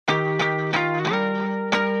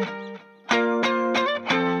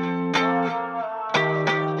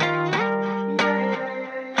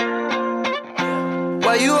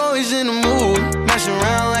always in the mood, messing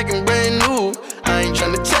around like I'm brand new. I ain't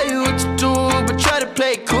trying to tell you what to do, but try to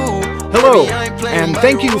play cool. Hello, and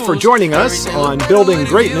thank you for joining us on Building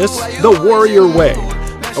Greatness the Warrior Way,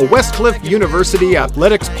 a Westcliff University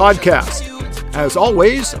athletics podcast. As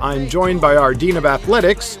always, I'm joined by our Dean of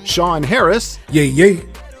Athletics, Sean Harris. Yay, yay.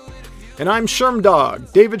 And I'm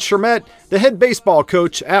Shermdog, David Shermett, the head baseball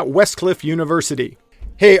coach at Westcliff University.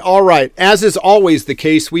 Hey, all right, as is always the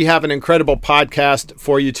case, we have an incredible podcast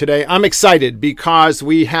for you today. I'm excited because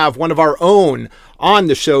we have one of our own on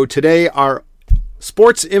the show today, our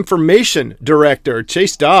Sports Information Director,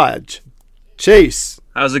 Chase Dodge. Chase.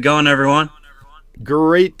 How's it going, everyone?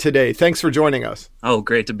 Great today. Thanks for joining us. Oh,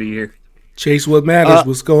 great to be here. Chase, what matters?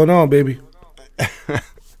 What's going on, baby?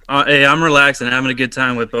 Hey, I'm relaxed and having a good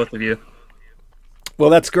time with both of you.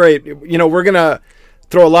 Well, that's great. You know, we're going to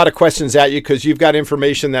throw a lot of questions at you because you've got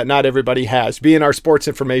information that not everybody has, being our Sports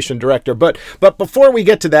Information Director. But before we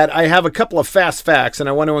get to that, I have a couple of fast facts, and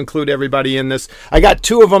I want to include everybody in this. I got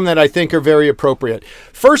two of them that I think are very appropriate.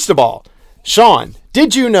 First of all, Sean,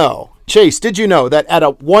 Chase, did you know that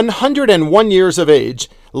at 101 years of age,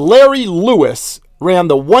 Larry Lewis ran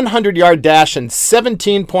the 100-yard dash in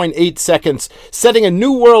 17.8 seconds, setting a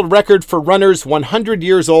new world record for runners 100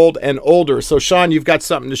 years old and older. So, Sean, you've got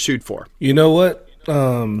something to shoot for. You know what?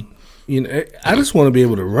 I just want to be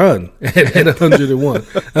able to run at 101.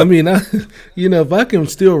 I mean, if I can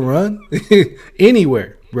still run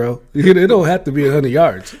anywhere, bro, it don't have to be 100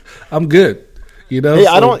 yards. I'm good. Hey,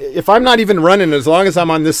 if I'm not even running, as long as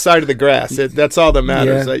I'm on this side of the grass, that's all that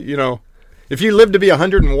matters. Yeah. If you live to be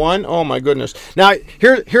 101, oh my goodness. Now,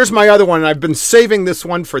 here's my other one, and I've been saving this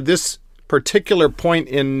one for this particular point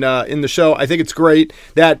in the show. I think it's great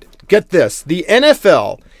that, get this, the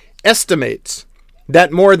NFL estimates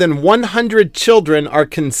that more than 100 children are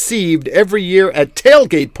conceived every year at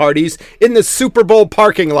tailgate parties in the Super Bowl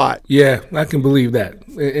parking lot. Yeah, I can believe that.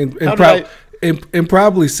 And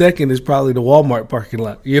probably second is probably the Walmart parking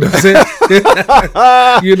lot. You know what I'm saying?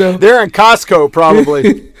 They're in Costco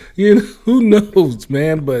probably. Who knows,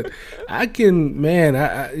 man? But I can,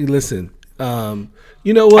 I listen.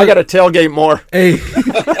 You know what? I got to tailgate more. Hey,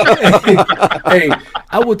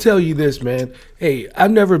 I will tell you this, man. Hey,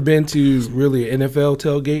 I've never been to really an NFL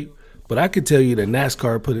tailgate, but I could tell you that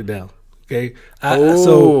NASCAR put it down. Okay,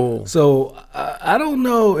 so I don't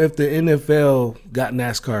know if the NFL got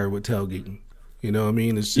NASCAR with tailgating. You know what I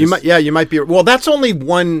mean? It's just, you might be. Well, that's only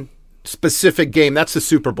one specific game. That's the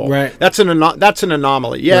Super Bowl. Right. That's an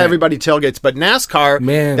anomaly. Yeah, right. Everybody tailgates, but NASCAR,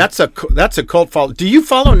 man, that's a cult follow. Do you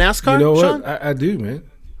follow NASCAR? You know what? Sean? I do, man.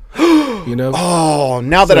 Oh,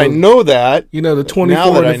 now that I know that, the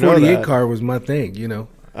 24 and the 48 car was my thing.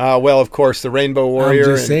 Well, of course, the Rainbow Warrior. I'm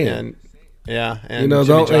just saying. And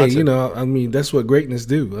I mean, that's what greatness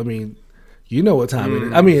do. I mean, you know what time it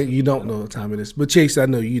is. I mean, you don't know what time it is, but Chase, I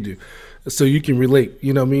know you do, so you can relate.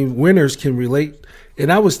 You know what I mean? Winners can relate.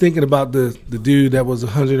 And I was thinking about the dude that was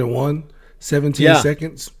 101, 17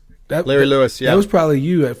 seconds. Larry Lewis, yeah. That was probably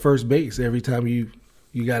you at first base every time you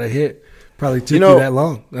got a hit. Probably took you that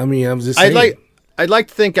long. I mean, I'm just saying. I'd like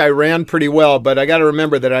to think I ran pretty well, but I got to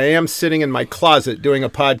remember that I am sitting in my closet doing a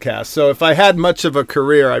podcast. So if I had much of a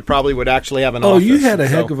career, I probally would actually have an office. Oh, you had a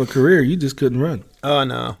heck of a career. You just couldn't run. Oh,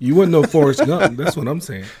 no. You wasn't no Forrest Gump. That's what I'm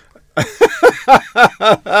saying.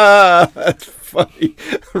 That's funny.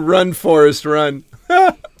 Run, Forrest, run.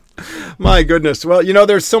 My goodness. Well,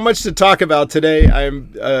 there's so much to talk about today.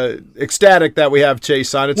 I'm ecstatic that we have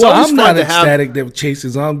Chase on. I'm not ecstatic that Chase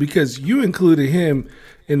is on because you included him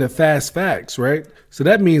in the fast facts, right? So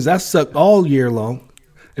that means I sucked all year long,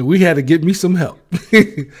 and we had to get me some help.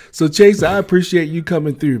 So, Chase, I appreciate you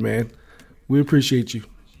coming through, man. We appreciate you.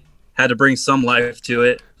 Had to bring some life to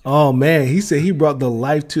it. Oh, man. He said he brought the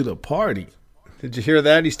life to the party. Did you hear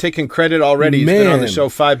that? He's taking credit already. He's been on the show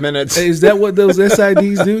 5 minutes. Hey, is that what those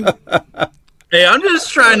SIDs do? Hey, I'm just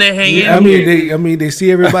trying to hang in. I mean, they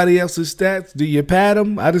see everybody else's stats. Do you pat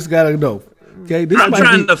them? I just gotta know. Okay, I'm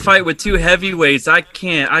trying to fight with two heavyweights. I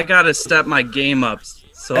can't. I gotta step my game up.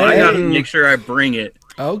 So I gotta make sure I bring it.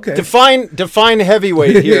 Okay. Define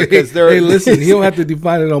heavyweight here, because Hey, listen, you don't have to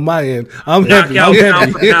define it on my end. I'm heavy.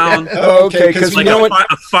 Pound for pound. Okay, because like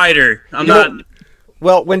a fighter. I'm not.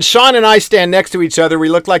 Well, when Sean and I stand next to each other, we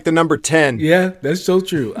look like the number 10. Yeah, that's so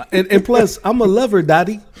true. And plus, I'm a lover,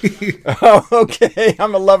 Dottie. Oh, okay.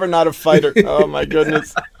 I'm a lover, not a fighter. Oh, my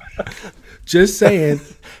goodness. Just saying.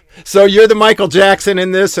 So you're the Michael Jackson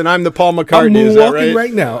in this, and I'm the Paul McCartney, is that right?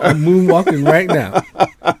 I'm moonwalking right now.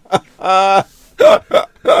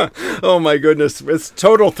 Oh my goodness, it's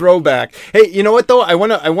total throwback. Hey, you know what though? I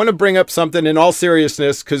want to bring up something in all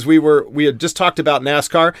seriousness, because we had just talked about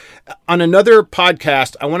NASCAR on another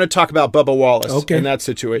podcast. I want to talk about Bubba Wallace in that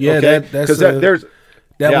situation. Yeah, okay?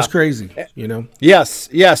 That was crazy, you know. Yes,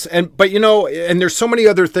 but and there's so many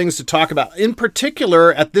other things to talk about. In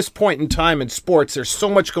particular, at this point in time in sports, there's so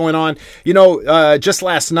much going on. Just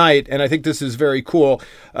last night, and I think this is very cool.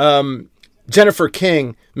 Jennifer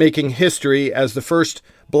King making history as the first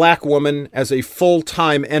black woman as a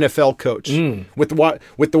full-time NFL coach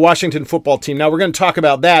with the Washington football team. Now we're going to talk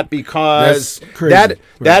about that, because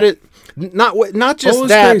that is not just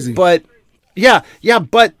that, crazy. but yeah,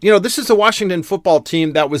 but this is the Washington football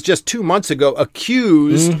team that was just 2 months ago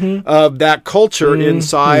accused of that culture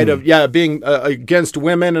inside of being against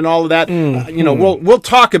women and all of that. We'll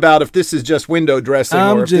talk about if this is just window dressing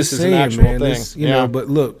or if this is an actual thing. This, but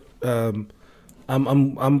look, I'm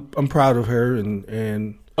proud of her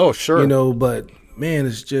and oh sure, but man,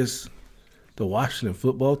 it's just the Washington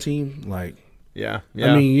football team. Like, yeah.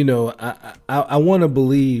 I mean, I want to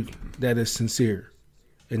believe that it's sincere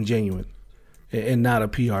and genuine, and not a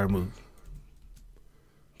PR move.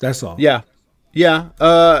 That's all. Yeah.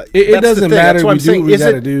 It doesn't matter. We do what we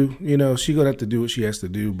got to do. She's gonna have to do what she has to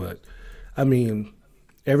do. But I mean,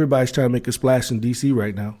 everybody's trying to make a splash in DC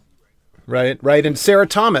right now. Right. And Sarah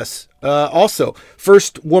Thomas, also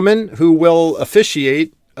first woman who will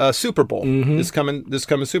officiate Super Bowl this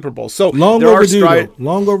coming Super Bowl. So long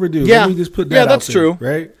overdue. Yeah, let me just put that. Yeah, that's out there, true.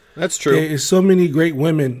 Right. That's true. There's so many great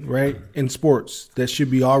women, right, in sports that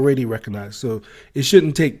should be already recognized. So it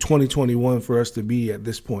shouldn't take 2021 for us to be at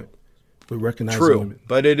this point with recognizing women.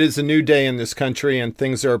 But it is a new day in this country, and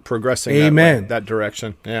things are progressing that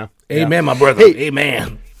direction. Yeah. Amen, my brother. Hey,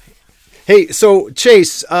 amen. Hey, so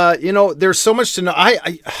Chase, there's so much to know.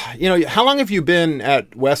 How long have you been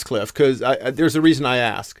at Westcliff? Because there's a reason I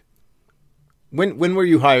ask. When were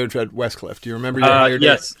you hired at Westcliff? Do you remember you were hired?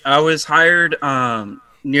 Yes, I was hired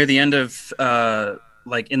near the end of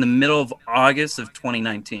in the middle of August of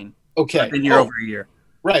 2019. Okay, I've been here over a year.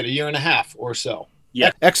 Right, a year and a half or so.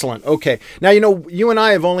 Yeah. Excellent. Okay. Now, you and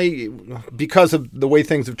I have only, because of the way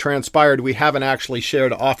things have transpired, we haven't actually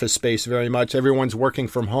shared office space very much. Everyone's working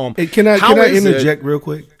from home. Hey, can I interject real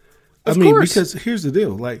quick? Of course. Because here's the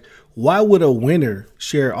deal. Like, why would a winner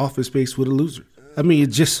share office space with a loser? I mean,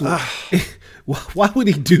 it just why would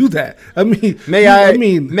he do that? I mean, may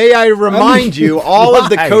I remind you, all of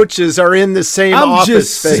the coaches are in the same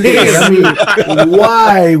office space.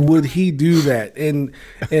 Why would he do that? And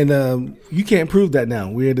you can't prove that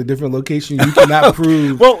now. We're at a different location. You cannot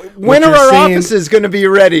prove. Well, when are our offices going to be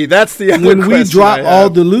ready? That's the other when we drop all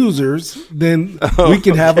the losers, then we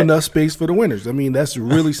can have enough space for the winners. I mean, that's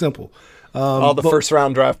really simple. All the first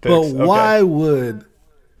round draft picks. But why would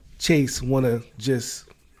Chase want to just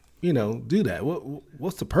do that?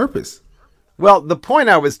 What's the purpose? Well, the point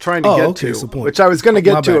I was trying to get to, which I was going to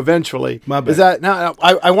get to eventually, is that now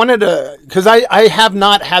I wanted to, because I have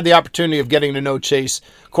not had the opportunity of getting to know Chase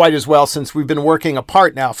quite as well since we've been working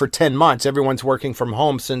apart now for 10 months. Everyone's working from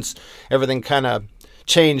home since everything kind of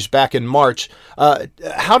changed back in March. How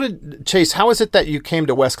is it that you came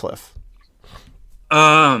to Westcliff?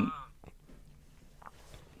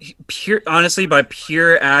 Honestly, by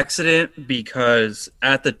pure accident, because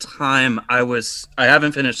at the time I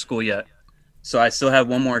haven't finished school yet, so I still have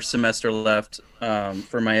one more semester left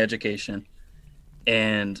for my education.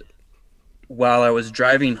 And while I was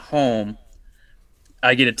driving home,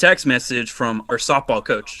 I get a text message from our softball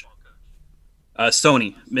coach,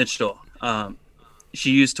 Sony Mitchell. She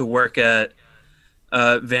used to work at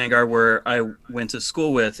Vanguard, where I went to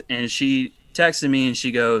school with, and she texted me and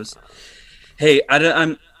she goes, "Hey,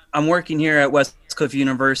 I'm working here at Westcliff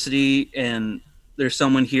University, and there's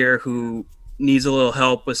someone here who needs a little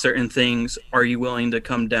help with certain things. Are you willing to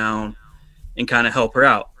come down and kind of help her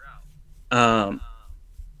out?"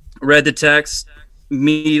 Read the text,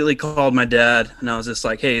 immediately called my dad, and I was just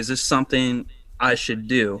like, "Hey, is this something I should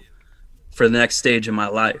do for the next stage of my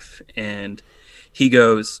life?" And he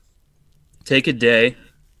goes, "Take a day,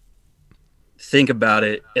 think about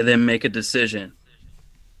it, and then make a decision."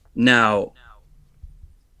 Now,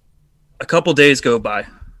 a couple days go by,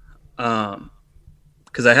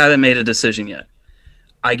 because I haven't made a decision yet.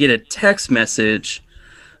 I get a text message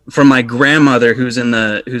from my grandmother who's in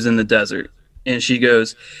the desert, and she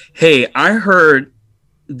goes, "Hey, I heard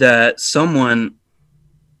that someone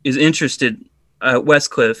is interested at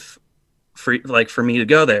Westcliff for me to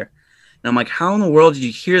go there." And I'm like, "How in the world did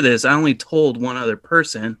you hear this? I only told one other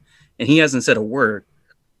person, and he hasn't said a word."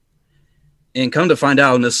 And come to find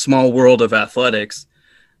out, in this small world of athletics,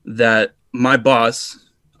 that my boss,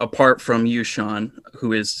 apart from you, Sean,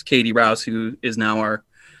 who is Katie Rouse, who is now our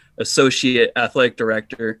associate athletic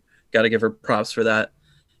director. Got to give her props for that.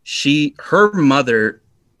 Her mother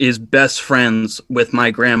is best friends with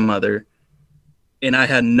my grandmother, and I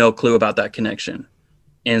had no clue about that connection.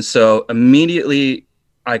 And so immediately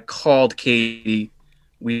I called Katie.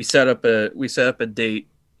 We set up a date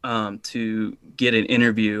to get an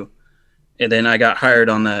interview, and then I got hired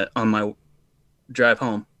on my drive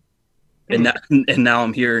home. And now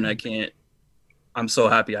I'm here, and I'm so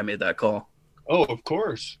happy I made that call. Oh, of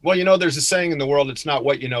course. Well, there's a saying in the world, it's not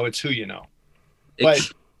what you know, it's who you know. But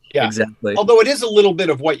yeah, exactly. Although it is a little bit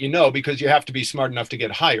of what you know, because you have to be smart enough to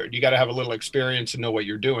get hired. You got to have a little experience and know what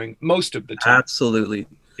you're doing most of the time. Absolutely.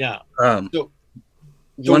 Yeah. Go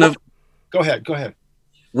ahead.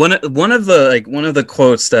 One of the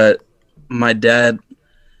quotes that my dad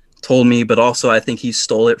told me, but also I think he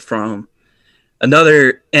stole it from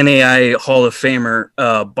another NAI Hall of Famer,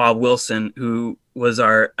 Bob Wilson, who was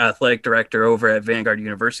our athletic director over at Vanguard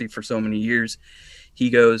University for so many years. He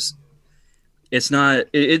goes,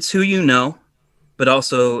 it's who you know, but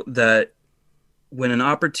also that when an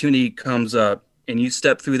opportunity comes up and you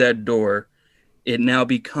step through that door, it now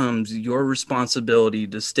becomes your responsibility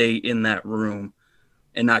to stay in that room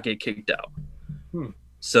and not get kicked out.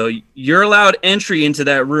 So you're allowed entry into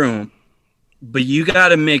that room, but you got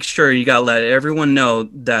to make sure you got to let everyone know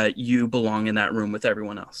that you belong in that room with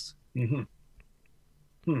everyone else. Mm-hmm.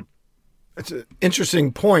 It's an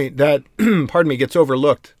interesting point that, pardon me, gets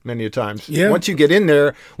overlooked many a times. Yeah. Once you get in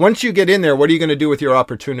there, what are you going to do with your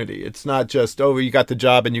opportunity? It's not just, you got the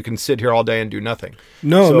job and you can sit here all day and do nothing.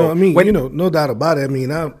 No, I mean, no doubt about it. I mean,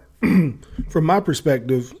 from my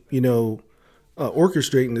perspective,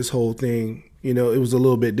 orchestrating this whole thing, it was a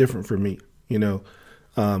little bit different for me,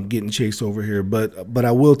 getting Chase over here. But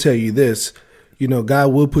I will tell you this,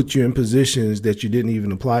 God will put you in positions that you didn't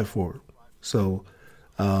even apply for. So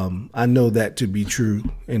I know that to be true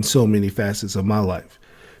in so many facets of my life.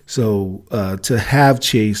 So to have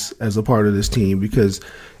Chase as a part of this team, because,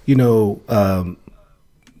 as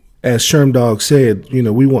Sherm said,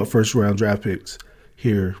 we want first round draft picks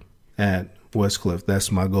here at Westcliff.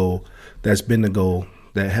 That's my goal. That's been the goal.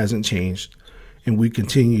 That hasn't changed. And we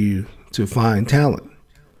continue to find talent.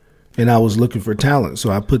 And I was looking for talent.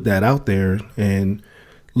 So I put that out there, and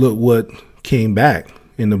look what came back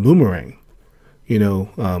in the boomerang.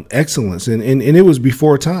 Excellence. And it was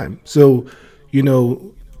before time. So,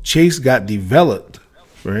 Chase got developed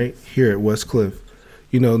right here at Westcliff.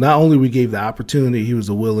 Not only we gave the opportunity, he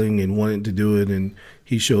was willing and wanted to do it, and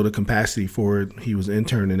he showed a capacity for it. He was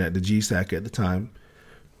interning at the GSAC at the time.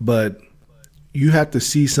 But you have to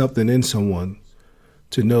see something in someone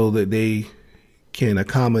to know that they can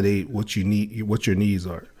accommodate what you need, what your needs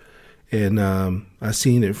are. And I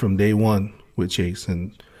seen it from day one with Chase,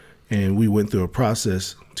 and we went through a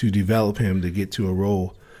process to develop him to get to a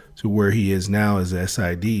role to where he is now as a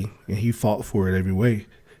SID, and he fought for it every way,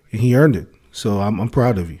 and he earned it. So I'm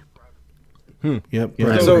proud of you. Yep.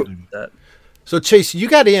 So Chase, you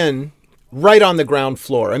got in right on the ground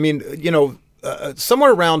floor. I mean,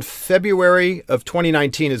 somewhere around February of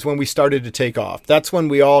 2019 is when we started to take off. That's when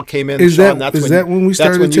we all came in. Is that when we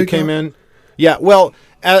started? That's when you came in. Yeah. Well,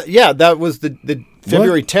 that was the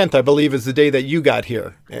February 10th, I believe, is the day that you got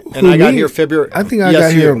here, and I got here February. I think I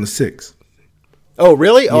got here on the 6th. Oh,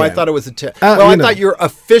 really? Oh, yeah. I thought it was the 10th. I thought your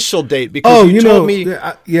official date, because you told me.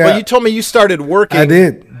 Well, you told me you started working. I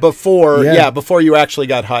did before. Yeah, before you actually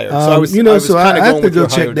got hired. So I was. I have to go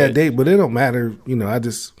check that date, but it don't matter. I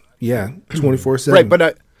just 24/7. Right,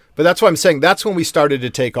 but that's what I'm saying. That's when we started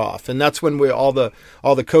to take off, and that's when all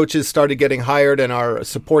the coaches started getting hired, and our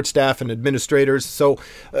support staff and administrators. So,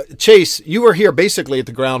 Chase, you were here basically at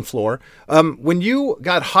the ground floor. When you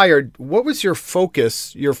got hired, what was your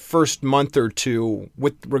focus your first month or two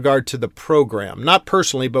with regard to the program? Not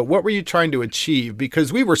personally, but what were you trying to achieve?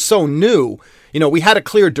 Because we were so new. We had a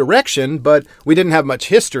clear direction, but we didn't have much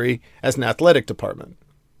history as an athletic department.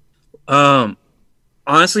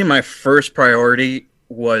 Honestly, my first priority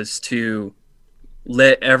was to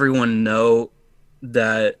let everyone know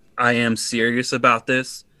that I am serious about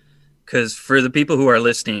this. Because for the people who are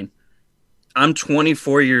listening, I'm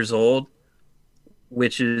 24 years old,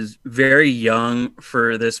 which is very young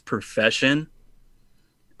for this profession.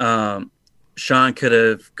 Sean could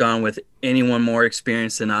have gone with anyone more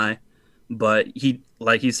experienced than I, but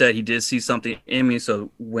like he said, he did see something in me.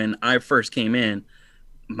 So when I first came in,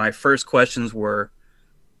 my first questions were,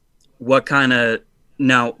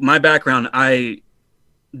 now, my background, I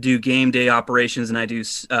do game day operations, and I do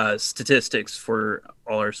statistics for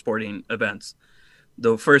all our sporting events.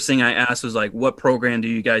 The first thing I asked was, what program do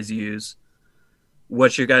you guys use?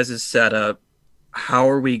 what's your guys' setup? How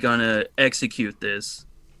are we going to execute this?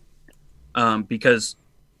 Because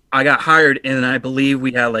I got hired, and I believe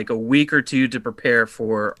we had like a week or two to prepare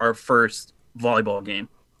for our first volleyball game,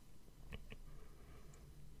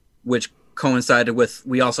 which coincided with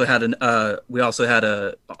we also had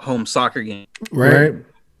a home soccer game. Right.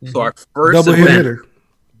 So our first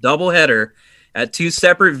double header at two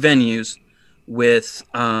separate venues with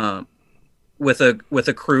a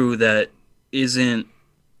crew that isn't.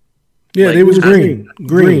 Yeah, like, they was green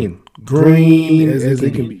as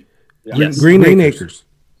they can be. Yes. Green acres.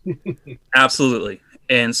 Absolutely.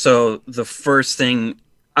 And so the first thing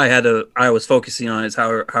I was focusing on is how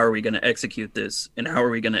are we going to execute this, and how are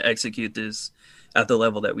we going to execute this at the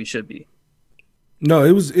level that we should be. No,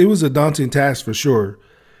 it was a daunting task for sure.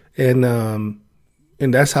 And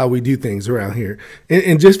that's how we do things around here.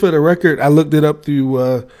 And just for the record, I looked it up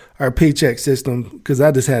through our paycheck system because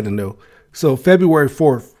I just had to know. So February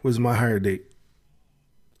 4th was my hire date.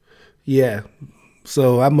 Yeah.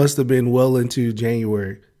 So I must have been well into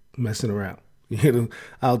January messing around,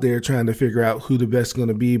 out there trying to figure out who the best going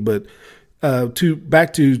to be. But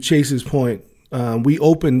back to Chase's point, we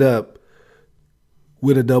opened up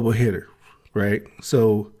with a double hitter, right?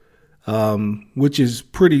 So, which is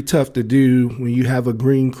pretty tough to do when you have a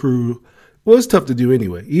green crew. Well, it's tough to do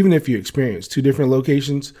anyway, even if you experience two different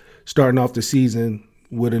locations starting off the season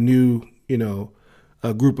with a new,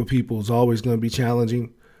 a group of people is always going to be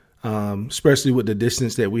challenging. Especially with the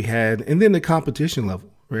distance that we had, and then the competition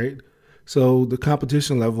level, right? So the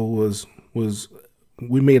competition level was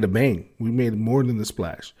we made a bang. We made more than the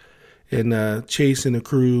splash. And Chase and the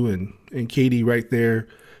crew and Katie right there,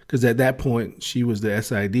 because at that point she was the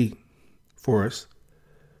SID for us.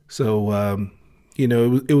 So,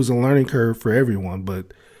 it was a learning curve for everyone,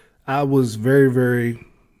 but I was very, very,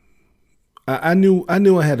 I knew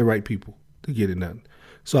I had the right people to get it done.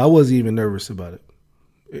 So I wasn't even nervous about it.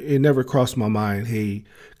 It never crossed my mind, hey,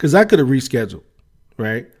 because I could have rescheduled,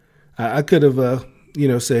 right? I could have,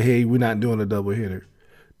 said, hey, we're not doing a double hitter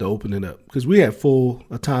to open it up because we had full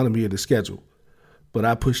autonomy of the schedule, but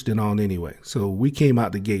I pushed it on anyway. So we came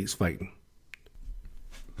out the gates fighting.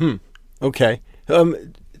 Okay.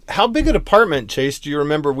 How big an apartment, Chase, do you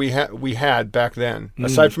remember we had back then?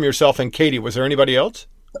 Aside from yourself and Katie, was there anybody else?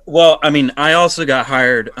 Well, I mean, I also got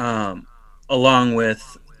hired along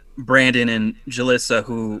with Brandon and Jalissa,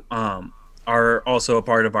 who are also a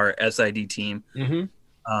part of our SID team.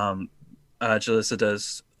 Mm-hmm. Jalissa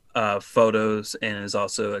does photos and is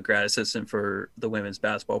also a grad assistant for the women's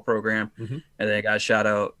basketball program. Mm-hmm. And then I got to shout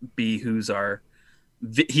out B, who's our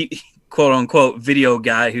quote unquote video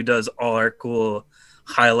guy who does all our cool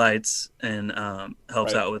highlights and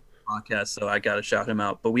helps out with the podcast. So I got to shout him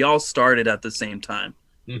out. But we all started at the same time.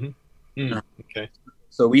 Mm-hmm. Mm-hmm. Okay.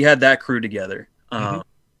 So we had that crew together. You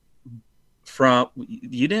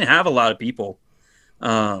didn't have a lot of people.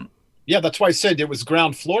 Yeah, that's why I said it was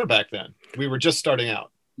ground floor back then. We were just starting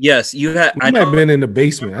out. Yes, you had. I might have been in the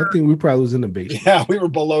basement. I think we probably was in the basement. Yeah, we were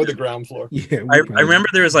below the ground floor. Yeah, I remember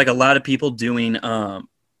there was like a lot of people doing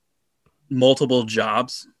multiple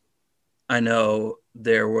jobs. I know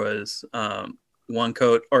there was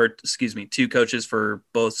two coaches for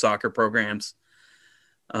both soccer programs,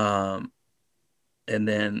 and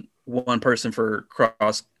then one person for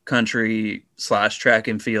cross country / track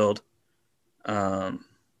and field.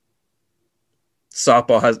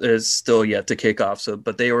 Softball is still yet to kick off.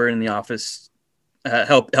 But they were in the office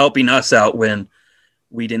helping us out when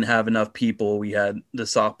we didn't have enough people. We had the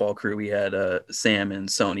softball crew. We had Sam and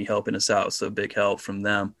Sony helping us out. So big help from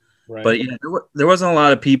them. Right. But there wasn't a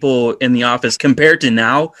lot of people in the office compared to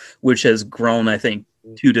now, which has grown, I think,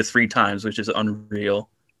 2 to 3 times, which is unreal.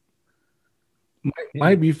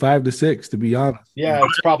 Might be 5 to 6, to be honest. Yeah,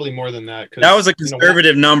 it's probably more than that. That was a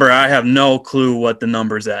conservative number. I have no clue what the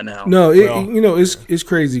number's at now. No, it's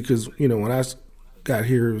crazy because when I got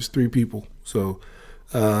here, it was 3 people. So,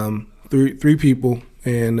 three people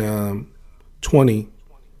and 20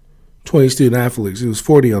 student athletes. It was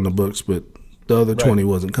 40 on the books, but the other 20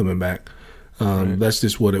 wasn't coming back. That's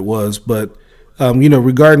just what it was. But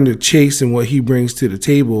regarding the Chase and what he brings to the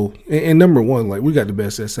table, and number one, like we got the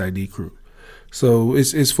best SID crew. So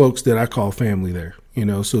it's folks that I call family there,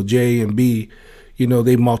 So J and B,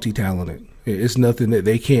 they multi-talented. It's nothing that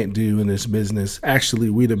they can't do in this business. Actually,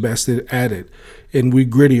 we the best at it, and we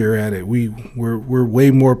grittier at it. We're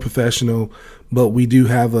way more professional, but we do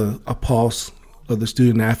have a pulse of the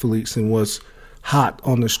student athletes and what's hot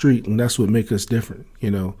on the street, and that's what makes us different.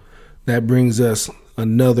 That brings us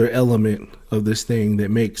another element of this thing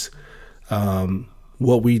that makes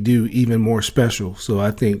what we do even more special. So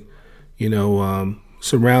I think.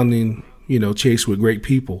 Surrounding, Chase with great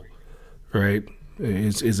people, right,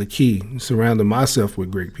 is a key. Surrounding myself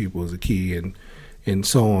with great people is a key, and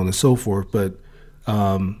so on and so forth. But,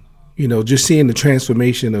 just seeing the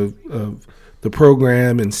transformation of the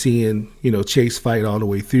program and seeing, Chase fight all the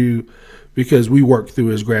way through, because we worked through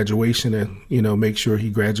his graduation and, make sure he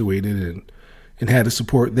graduated and had the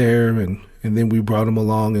support there. And then we brought him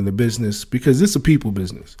along in the business, because it's a people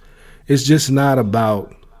business. It's just not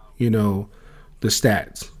about, the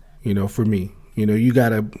stats, for me. You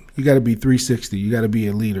gotta be 360. You gotta be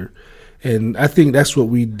a leader. And I think that's what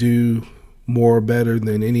we do better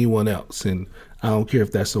than anyone else. And I don't care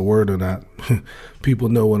if that's a word or not. People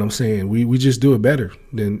know what I'm saying. We just do it better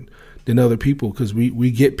than other people, because we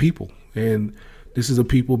get people. And this is a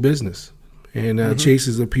people business. And Chase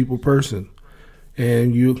is a people person.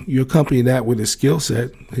 And you accompany that with his skill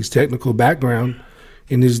set, his technical background,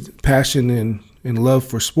 and his passion and love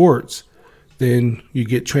for sports, then you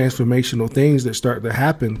get transformational things that start to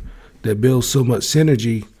happen that build so much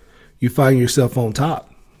synergy. You find yourself on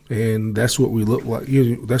top. And that's what we look like.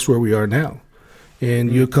 That's where we are now.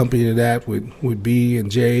 And you accompany that with B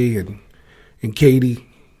and J and Katie.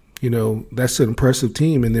 That's an impressive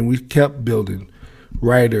team. And then we kept building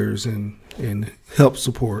writers and help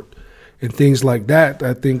support and things like that.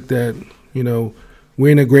 I think that,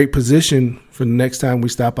 we're in a great position for the next time we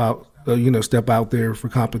step out there for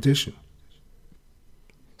competition.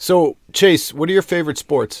 So, Chase, what are your favorite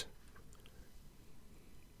sports?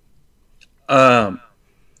 I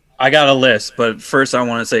got a list, but first I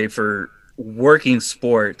want to say, for working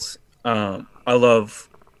sports, I love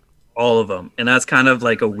all of them. And that's kind of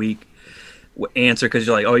like a weak answer, because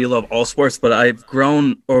you're like, oh, you love all sports. But I've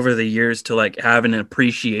grown over the years to like have an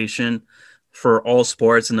appreciation for all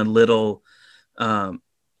sports and a little,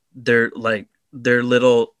 their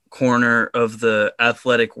little corner of the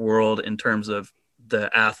athletic world in terms of the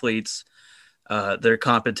athletes, their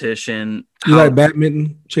competition. You like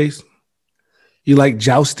badminton, Chase? You like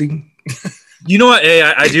jousting? You know what? Hey,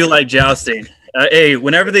 I do like jousting. Hey,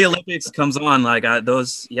 whenever the Olympics comes on, like I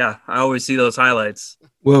always see those highlights.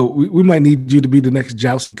 Well, we might need you to be the next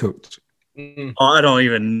jousting coach. Oh, I don't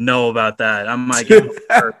even know about that. I might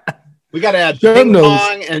We got to add ping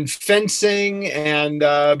pong and fencing and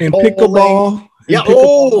bowling. Pickleball. Yeah.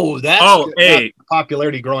 Hey,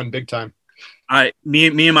 popularity growing big time. Me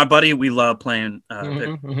and my buddy, we love playing.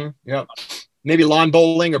 Yeah. Maybe lawn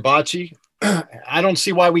bowling or bocce. I don't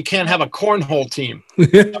see why we can't have a cornhole team,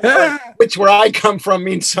 which where I come from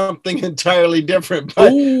means something entirely different.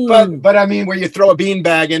 But I mean, where you throw a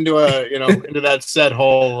beanbag into into that set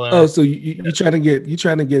hole. So you trying to get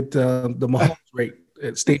the Mahomes rate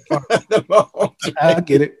at State Farm? I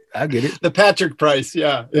get it. The Patrick Price,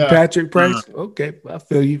 yeah. The Patrick Price. Okay, I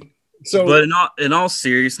feel you. So, but in all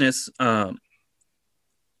seriousness,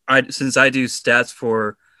 since I do stats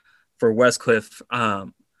for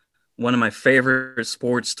Westcliff, one of my favorite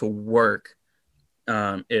sports to work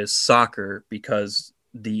is soccer, because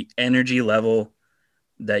the energy level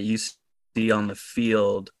that you see on the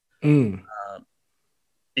field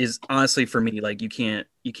is honestly, for me, like you can't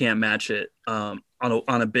match it on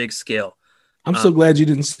a big scale. I'm so glad you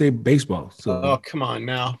didn't say baseball. So. Oh, come on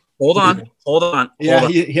now. Hold on. Yeah,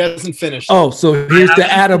 he hasn't finished. Oh, so here's the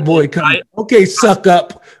attaboy coming. Okay, suck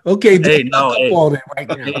up. Okay, right now.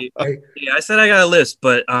 I said I got a list,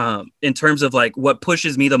 but in terms of like what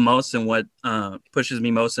pushes me the most and what pushes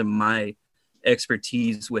me most in my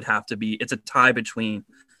expertise would have to be, it's a tie between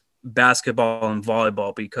basketball and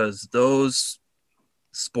volleyball, because those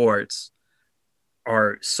sports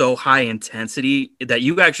are so high intensity that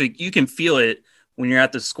you can feel it when you're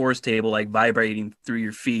at the scores table, like vibrating through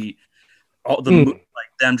your feet, all the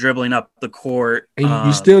like them dribbling up the court. And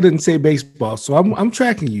you still didn't say baseball, so I'm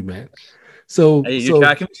tracking you, man. So, hey, you're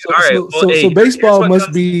tracking me? All right. So baseball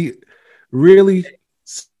must be really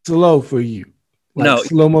slow for you. Like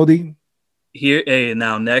slow modi. Here,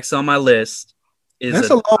 now next on my list is that's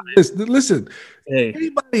a long list. Listen,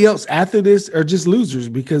 anybody else after this are just losers,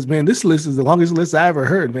 because man, this list is the longest list I ever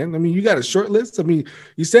heard, man. I mean, you got a short list. I mean,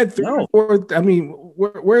 you said 3 or 4. I mean,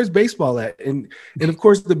 where's baseball at? And of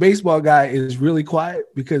course, the baseball guy is really quiet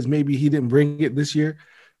because maybe he didn't bring it this year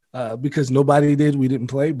because nobody did. We didn't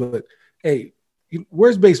play, but hey,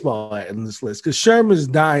 where's baseball at in this list? Because Sherman's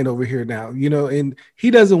dying over here now, and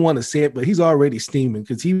he doesn't want to say it, but he's already steaming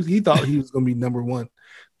because he thought he was going to be number one.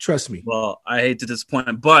 Trust me. Well, I hate to disappoint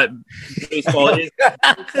him, but baseball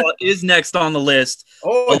is next on the list.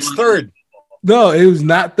 Oh, it's third. No, it was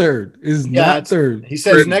not third. It's not it's- third. He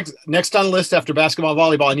says next on the list after basketball,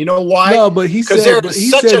 volleyball, and you know why? No, but he said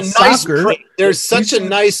soccer. There's such a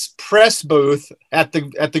nice press booth at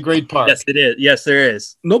the Great Park. Yes, it is. Yes, there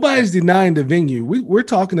is. Nobody's denying the venue. We're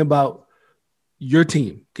talking about your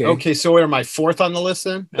team. Okay, so am I fourth on the list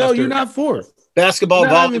then? No, After you're not fourth. basketball,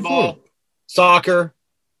 Not even volleyball, fourth. soccer,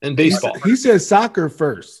 and baseball. He said soccer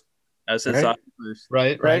first, I said Right. soccer first.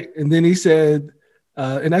 Right. and then he said,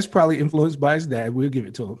 and that's probably influenced by his dad. We'll give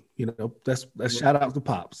it to him. You know, that's shout out to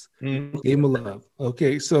Pops. Mhm. Gave him a love.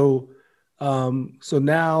 Okay, so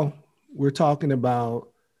now we're talking about.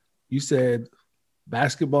 You said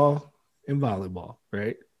basketball and volleyball,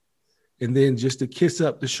 right? And then just to kiss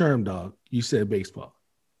up the Sherm dog, you said baseball.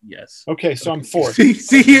 Yes. Okay, so I'm fourth.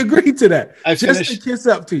 See, he agreed to that. I Just finished. to kiss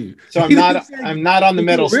up to you. So He didn't say- I'm not on the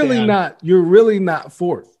medal You're really stand. not. You're really not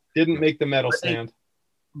fourth. Didn't make the medal stand.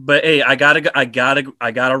 But hey, I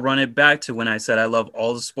gotta run it back to when I said I love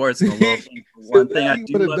all the sports. And I love one thing I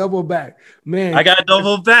do Put a love. double back, man. I got a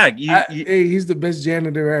double back. Hey, he's the best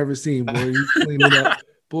janitor I ever seen. Boy, he's cleaning up.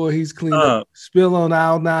 Boy, he's cleaning up. Oh. Spill on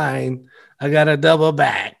aisle 9. I got a double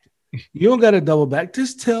back. You don't got a double back.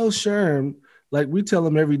 Just tell Sherm, like we tell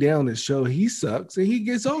him every day on this show, he sucks and he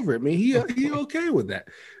gets over it. I mean, he okay with that.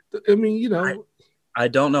 I mean, you know. I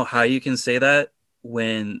don't know how you can say that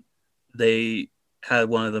when they had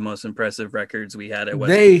one of the most impressive records we had at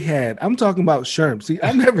West. I'm talking about Sherm. See,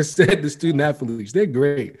 I never said the student athletes. They're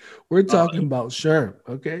great. We're talking about Sherm,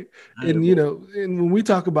 okay? And, you know, and when we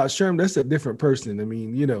talk about Sherm, that's a different person. I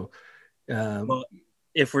mean, you know. Well,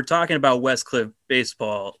 if we're talking about Westcliff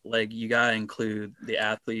baseball, like you got to include the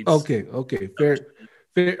athletes. Okay.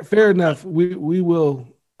 Fair enough. We will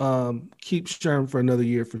keep Sherm for another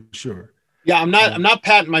year for sure. Yeah, I'm not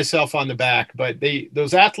patting myself on the back, but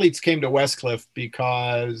those athletes came to Westcliff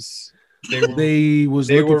because They was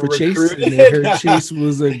They looking were for Chase, and recruited. they heard Chase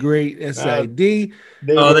was a great SID. they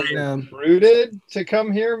Oh, were they- recruited to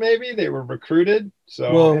come here. Maybe they were recruited.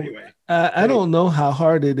 So Well, anyway, I don't know how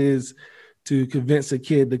hard it is to convince a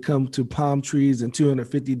kid to come to palm trees and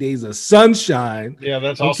 250 days of sunshine yeah,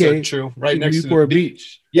 that's also okay, true. Right in next to the Newport beach.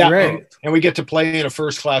 Beach. Yeah, Right. and we get to play in a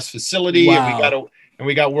first-class facility, Wow. and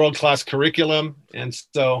we got world-class curriculum, and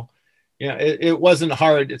so yeah, it wasn't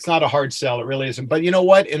hard. It's not a hard sell. It really isn't. But you know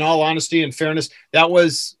what? In all honesty and fairness, that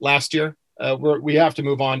was last year. We have to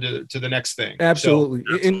move on to the next thing. So,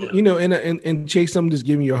 Absolutely. And you know, and Chase, I'm just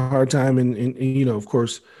giving you a hard time, and you know, of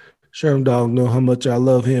course, Sherm Dog know how much I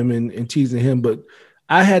love him and teasing him, but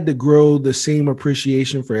I had to grow the same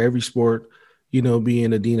appreciation for every sport, you know,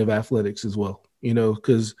 being a dean of athletics as well, you know,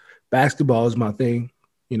 because basketball is my thing,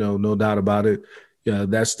 you know, no doubt about it. Yeah,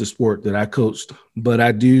 that's the sport that I coached, but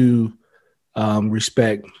I do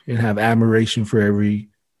respect and have admiration for every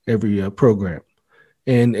program.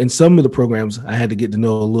 And some of the programs I had to get to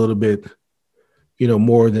know a little bit, you know,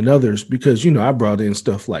 more than others because, you know, I brought in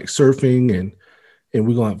stuff like surfing and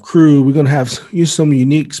we're going to have crew. We're going to have some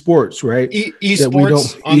unique sports, right?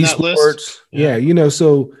 Esports on that list. Yeah. You know,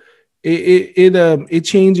 so it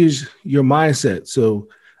changes your mindset. So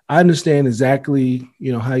I understand exactly,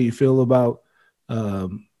 you know, how you feel about,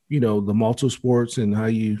 you know, the multiple sports and how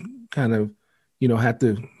you kind of, you know, have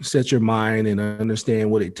to set your mind and understand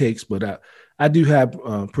what it takes. But I do have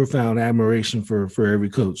profound admiration for every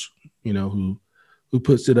coach, you know, who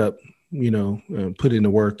puts it up, you know, put in the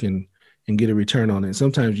work and get a return on it.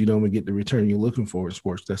 Sometimes you don't even get the return you're looking for in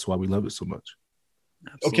sports. That's why we love it so much.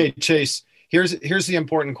 Absolutely. Okay, Chase, here's the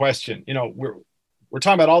important question. You know, we're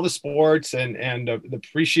talking about all the sports and the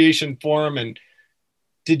appreciation for them. And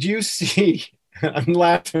did you see, I'm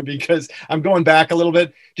laughing because I'm going back a little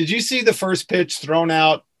bit. Did you see the first pitch thrown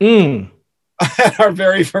out at our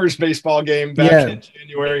very first baseball game back in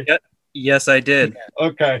January? Yes, I did.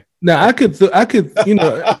 Okay. Now I could, you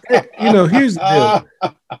know, here's the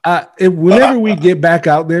deal. Whenever we get back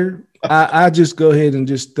out there, I just go ahead and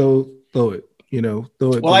just throw it, you know,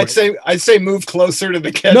 throw it. Well, I'd say move closer to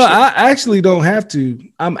the catcher. No, I actually don't have to.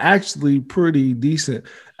 I'm actually pretty decent.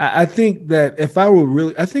 I think that if I were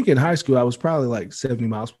really, I think in high school I was probably like 70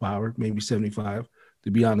 miles per hour, maybe 75,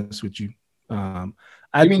 to be honest with you.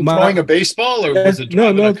 You mean throwing a baseball or was it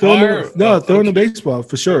throwing throwing a baseball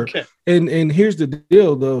for sure. Okay. And here's the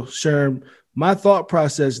deal though, Sherm. My thought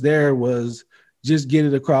process there was just get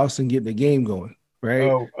it across and get the game going, right?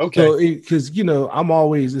 Oh, okay. So because you know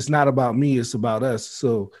it's not about me, it's about us.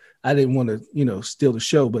 So I didn't want to, you know, steal the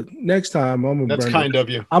show. But next time That's kind of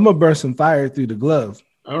you. I'm gonna burn some fire through the glove.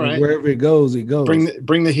 All right. And wherever it goes, it goes.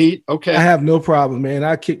 Bring the heat. Okay. I have no problem, man.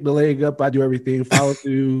 I kick the leg up. I do everything. Follow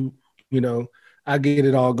through. You know, I get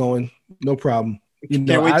it all going. No problem. You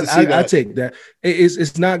know, wait to see I that. take that.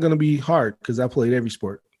 It's not going to be hard because I played every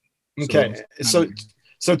sport. Okay.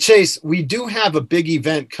 So Chase, we do have a big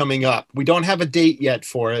event coming up. We don't have a date yet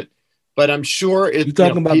for it, but I'm sure You're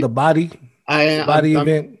talking about the body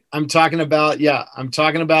event? I'm talking about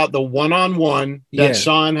the one-on-one that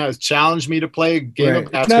Sean has challenged me to play a game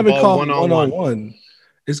of basketball. It's not even called one-on-one.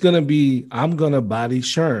 It's going to be, I'm going to body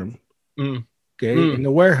Sherm, in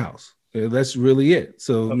the warehouse. That's really it.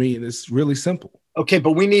 So, I mean, it's really simple. Okay,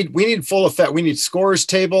 but we need full effect. We need scores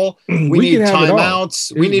table. We need can have it all.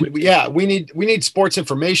 timeouts. We need sports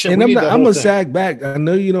information. And I'm a sag back. I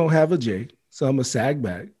know you don't have a J, so I'm a sag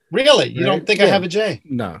back. Really? You don't think I have a J?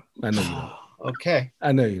 No, I know you don't. Okay.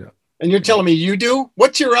 I know you don't. And you're telling me you do?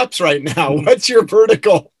 What's your ups right now? What's your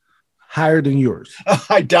vertical? Higher than yours.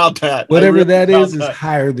 I doubt that. Whatever that is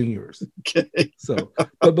higher than yours. Okay. So,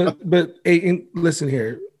 but hey, and listen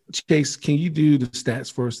here, Chase, can you do the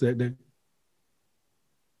stats for us that day?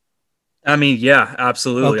 I mean, yeah,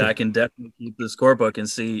 absolutely. Okay. I can definitely keep the scorebook and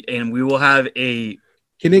see, and we will have a.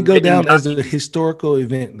 Can it go down as a historical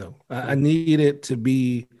event though? I need it to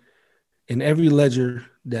be in every ledger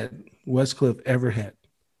that Westcliff ever had.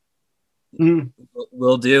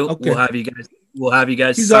 We'll do. Okay. We'll have you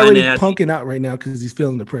guys. He's sign already in. punking out right now because he's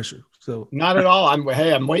feeling the pressure. So not at all.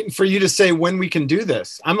 I'm waiting for you to say when we can do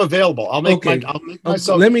this. I'm available. I'll make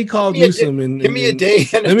myself. Let me call Newsom and give me a day.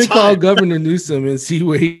 Let me call Governor Newsom and see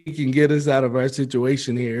where he can get us out of our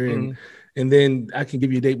situation here, and then I can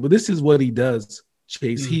give you a date. But this is what he does,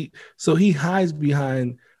 Chase. He hides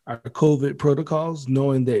behind our COVID protocols,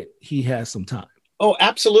 knowing that he has some time. Oh,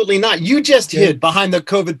 absolutely not. You just hid behind the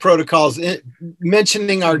COVID protocols,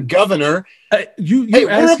 mentioning our governor.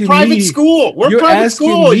 We're a private school. We're a private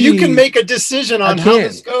school. You can make a decision on how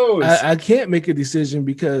this goes. I can't make a decision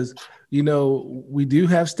because, we do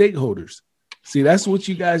have stakeholders. See, that's what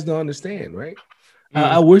you guys don't understand, right?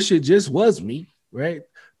 I wish it just was me, right?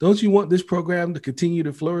 Don't you want this program to continue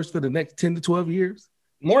to flourish for the next 10 to 12 years?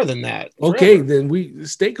 More than that. Okay, then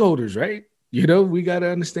stakeholders, right? We got to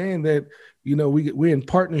understand that, we're in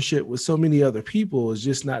partnership with so many other people. It's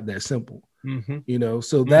just not that simple,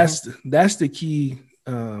 So that's the key,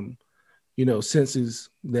 senses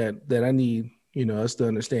that I need, us to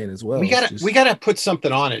understand as well. We gotta put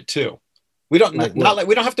something on it too. We don't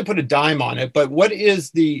we don't have to put a dime on it, but what is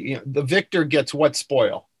the victor gets what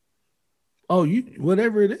spoil? Oh,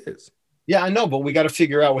 whatever it is. Yeah, I know, but we got to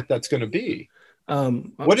figure out what that's going to be.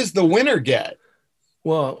 What does the winner get?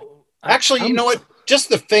 Well, actually, you know what? Just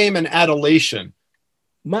the fame and adulation.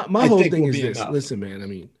 My whole thing is this. Enough. Listen, man, I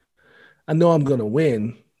mean, I know I'm going to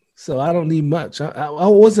win, so I don't need much. I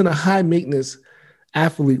wasn't a high maintenance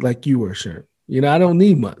athlete like you were, Sherm. I don't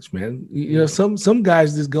need much, man. Some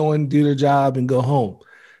guys just go and do their job and go home.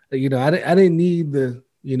 I didn't need the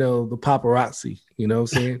paparazzi, you know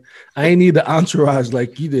what I'm saying? I ain't need the entourage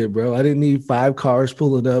like you did, bro. I didn't need 5 cars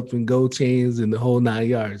pulling up and gold chains and the whole 9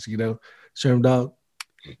 yards, Sherm dog.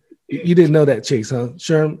 You didn't know that, Chase, huh?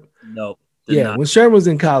 Sherm? No. Yeah, when Sherm was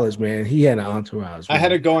in college, man, he had an entourage. Man. I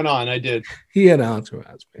had it going on. I did. He had an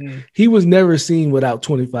entourage, man. He was never seen without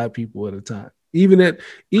 25 people at a time. Even when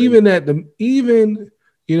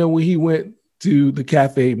he went to the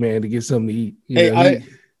cafe, man, to get something to eat.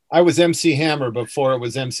 I was MC Hammer before it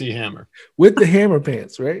was MC Hammer. With the hammer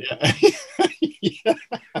pants, right? Yeah.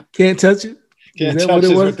 Can't touch it? Can't touch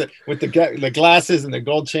it with the glasses and the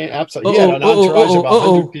gold chain. Absolutely. He had an entourage of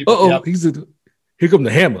 100 people. Yep. Here come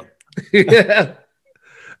the hammer.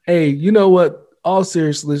 Hey, you know what? All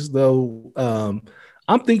seriousness, though,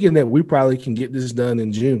 I'm thinking that we probably can get this done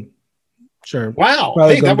in June. Sure. Wow.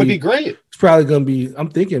 Hey, that would be great. It's probably going to be, I'm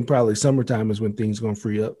thinking probably summertime is when things going to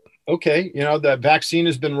free up. Okay. The vaccine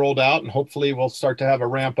has been rolled out and hopefully we'll start to have a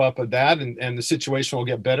ramp up of that and the situation will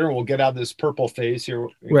get better. We'll get out of this purple phase here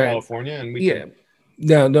in California. And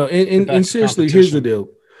No. And seriously, here's the deal.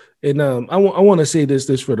 And I want to say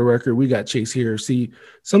this for the record. We got Chase here. See,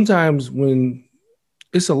 sometimes when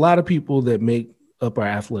it's a lot of people that make up our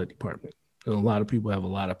athletic department, and a lot of people have a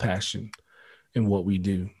lot of passion in what we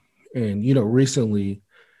do. And, recently,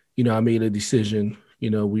 I made a decision,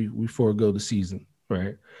 we forego the season,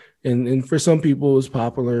 right? And for some people, it was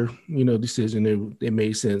popular, decision. It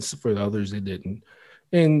made sense. For others, it didn't.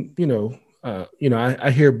 And,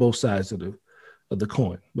 I hear both sides of the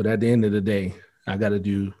coin. But at the end of the day, I got to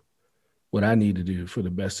do what I need to do for the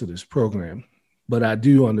best of this program. But I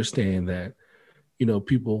do understand that,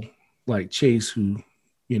 people like Chase, who,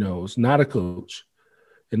 is not a coach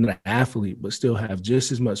and an athlete, but still have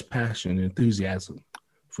just as much passion and enthusiasm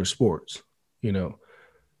for sports,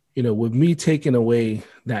 with me taking away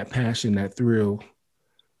that passion, that thrill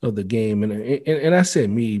of the game. And I said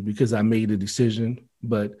me because I made a decision,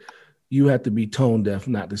 but you have to be tone deaf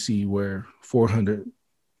not to see where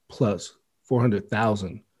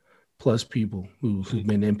 400,000 plus people who've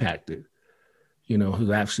been impacted,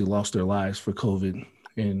 who actually lost their lives for COVID,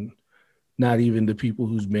 and not even the people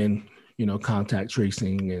who's been, contact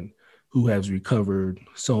tracing and who has recovered,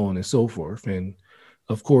 so on and so forth. And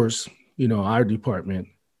of course, our department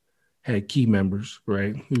had key members,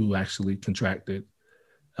 right, who actually contracted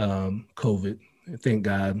COVID. Thank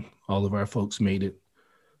God all of our folks made it,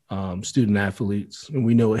 student athletes. And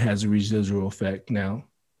we know it has a residual effect now,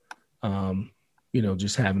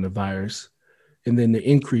 just having the virus. And then the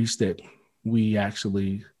increase that we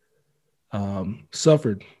actually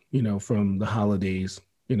suffered, from the holidays,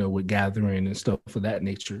 with gathering and stuff of that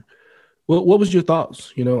nature. What was your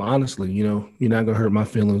thoughts? Honestly, you're not gonna hurt my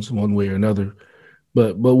feelings one way or another,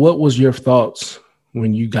 but what was your thoughts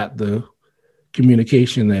when you got the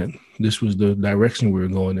communication that this was the direction we were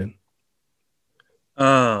going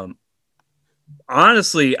in?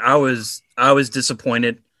 Honestly, I was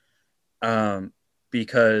disappointed,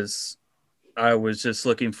 because I was just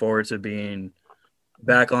looking forward to being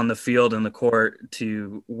back on the field and the court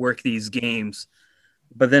to work these games.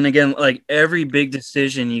 But then again, like every big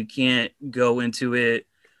decision, you can't go into it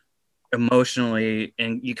emotionally,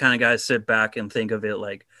 and you kind of got to sit back and think of it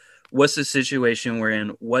like, what's the situation we're in?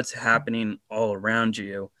 What's happening all around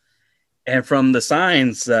you? And from the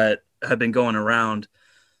signs that have been going around,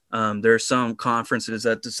 there are some conferences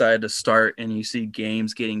that decided to start, and you see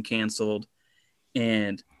games getting canceled.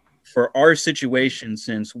 And for our situation,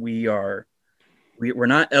 since we're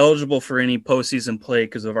not eligible for any postseason play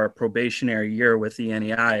because of our probationary year with the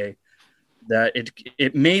NAIA, that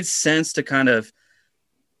it made sense to kind of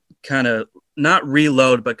not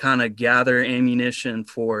reload, but kind of gather ammunition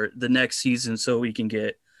for the next season so we can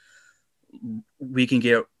get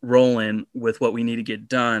rolling with what we need to get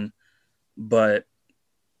done. But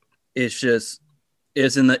you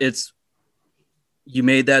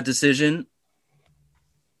made that decision.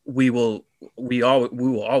 We will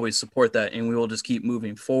always support that, and we will just keep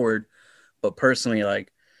moving forward. But personally,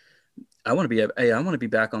 like, I want to be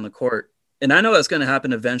back on the court, and I know that's going to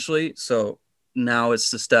happen eventually. So now it's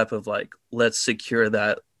the step of like, let's secure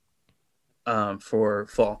that for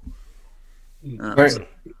fall. Right. So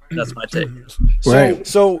that's my take. Right.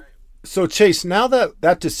 So Chase, now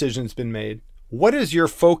that decision's been made, what is your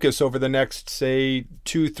focus over the next, say,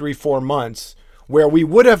 2, 3, 4 months, where we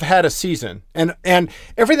would have had a season and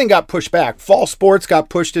everything got pushed back? Fall sports got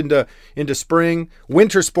pushed into spring,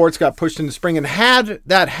 winter sports got pushed into spring, and had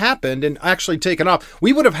that happened and actually taken off,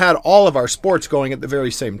 we would have had all of our sports going at the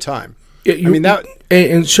very same time.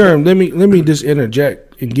 And Sherm, let me just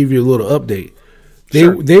interject and give you a little update.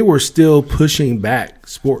 They were still pushing back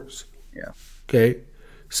sports. Yeah. Okay.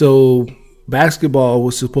 So basketball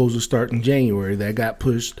was supposed to start in January. That got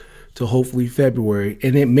pushed to hopefully February,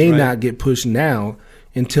 and it may not get pushed now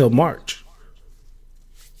until March.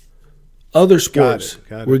 Other sports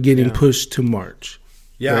were getting pushed to March.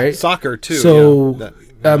 Yeah, right? Soccer too. So,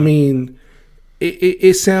 I mean,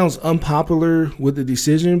 it sounds unpopular with the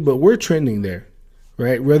decision, but we're trending there,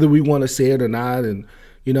 right? Whether we want to say it or not. And,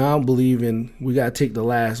 I don't believe we got to take the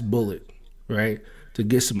last bullet, right, to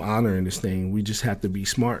get some honor in this thing. We just have to be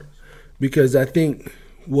smart. Because I think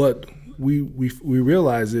what we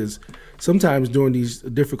realize is sometimes during these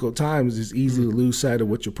difficult times, it's easy to lose sight of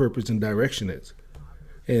what your purpose and direction is.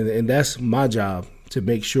 And that's my job, to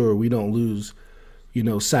make sure we don't lose,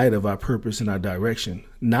 sight of our purpose and our direction,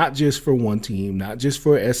 not just for one team, not just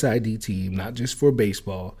for SID team, not just for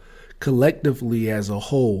baseball, collectively as a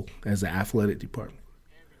whole, as an athletic department.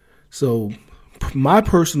 So my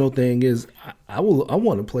personal thing is I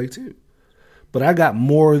want to play too, but I got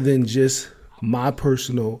more than just my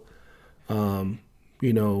personal,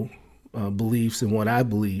 beliefs and what I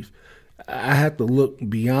believe. I have to look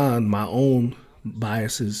beyond my own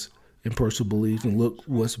biases and personal beliefs and look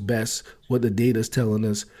what's best, what the data is telling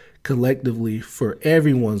us collectively for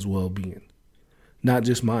everyone's well-being, not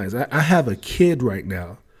just mine. I have a kid right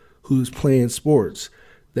now who's playing sports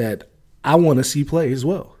that I want to see play as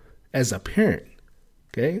well as a parent.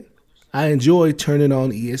 Okay. I enjoy turning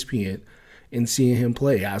on ESPN and seeing him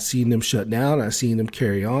play. I've seen them shut down. I've seen them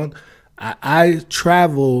carry on. I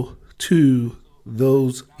travel to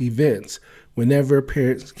those events whenever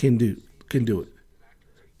parents can do it.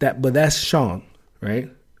 But that's Sean, right?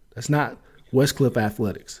 That's not Westcliff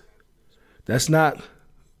Athletics. That's not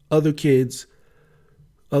other kids,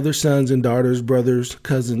 other sons and daughters, brothers,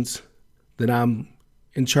 cousins that I'm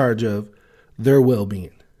in charge of their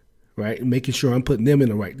well-being, right? And making sure I'm putting them in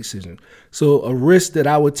the right decision. So a risk that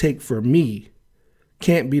I would take for me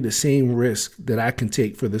can't be the same risk that I can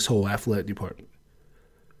take for this whole athletic department.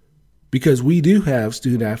 Because we do have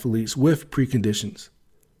student athletes with preconditions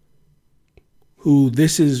who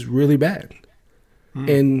this is really bad.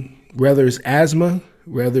 And whether it's asthma,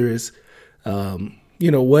 whether it's,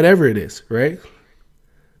 whatever it is, right?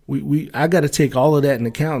 I got to take all of that into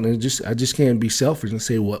account, and I just can't be selfish and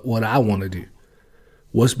say what I want to do.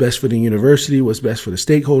 What's best for the university, what's best for the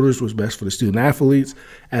stakeholders, what's best for the student athletes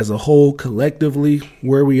as a whole, collectively,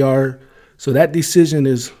 where we are. So that decision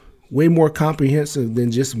is way more comprehensive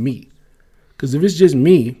than just me. Because if it's just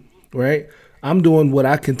me, right, I'm doing what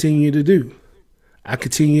I continue to do. I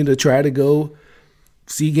continue to try to go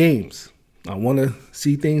see games. I want to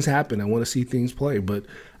see things happen. I want to see things play. But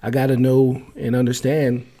I got to know and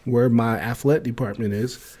understand where my athletic department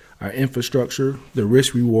is, our infrastructure, the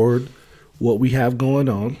risk reward, what we have going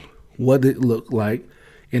on, what it look like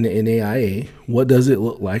in the NAIA, what does it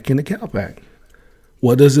look like in the CalPAC,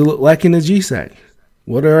 what does it look like in the GSAC,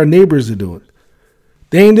 what are our neighbors doing?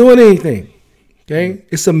 They ain't doing anything, okay?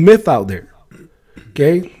 It's a myth out there,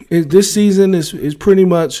 okay? This season is pretty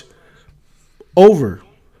much over.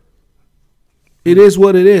 It is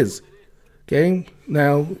what it is, okay?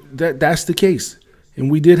 Now, that's the case, and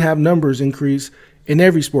we did have numbers increase in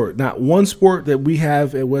every sport. Not one sport that we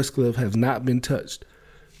have at Westcliff has not been touched.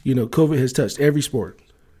 COVID has touched every sport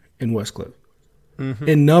in Westcliff.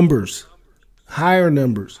 In numbers, higher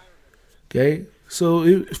numbers. Okay?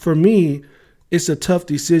 So for me, it's a tough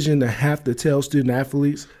decision to have to tell student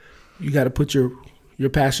athletes, you got to put your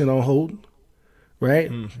passion on hold,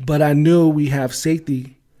 right? But I know we have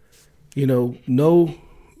safety, no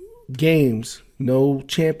games, no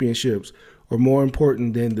championships are more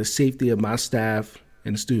important than the safety of my staff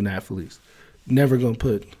and student athletes. Never going to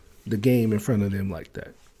put the game in front of them like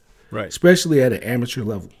that. Right. Especially at an amateur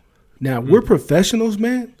level. Now, we're professionals,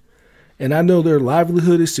 man, and I know their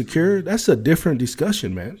livelihood is secure. That's a different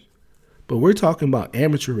discussion, man. But we're talking about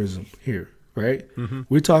amateurism here, right?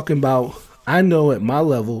 We're talking about, I know at my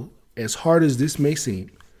level, as hard as this may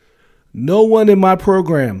seem, no one in my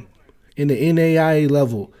program in the NAIA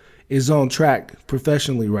level is on track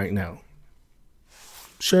professionally right now.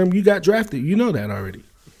 Sherm, you got drafted. You know that already.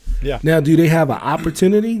 Yeah. Now, do they have an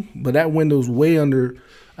opportunity? But that window's way under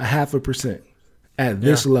 0.5% at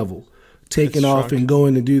this level, taking off and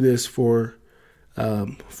going to do this for a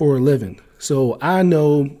living. So I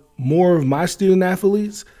know more of my student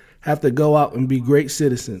athletes have to go out and be great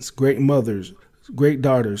citizens, great mothers, great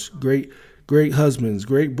daughters, great husbands,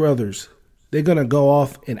 great brothers. They're going to go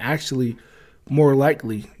off and actually more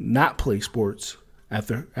likely not play sports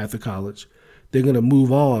after college. They're going to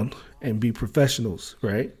move on and be professionals,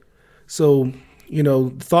 right? So,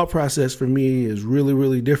 the thought process for me is really,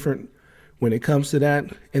 really different when it comes to that.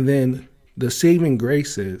 And then the saving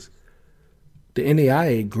grace is the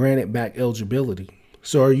NAIA granted back eligibility.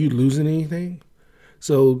 So are you losing anything?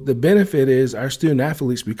 So the benefit is our student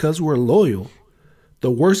athletes, because we're loyal,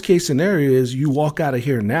 the worst case scenario is you walk out of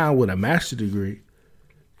here now with a master's degree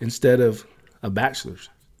instead of a bachelor's.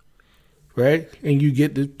 Right? And you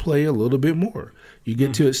get to play a little bit more. You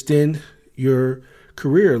get to extend your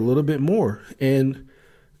career a little bit more. And,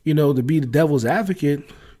 to be the devil's advocate,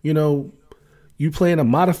 you play in a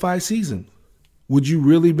modified season. Would you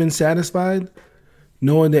really been satisfied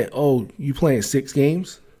knowing that, you playing 6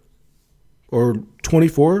 games or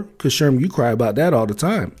 24? Because, Sherm, you cry about that all the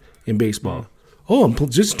time in baseball. I'm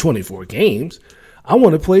just 24 games. I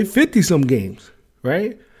want to play 50-some games,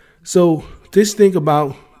 right? So just think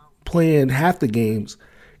about playing half the games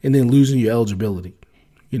and then losing your eligibility.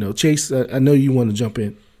 Chase, I know you want to jump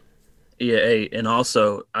in. Yeah, and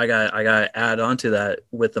also I got to add on to that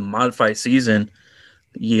with the modified season.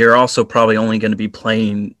 You're also probably only going to be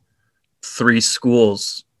playing 3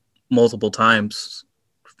 schools multiple times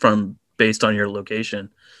based on your location,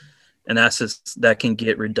 and that can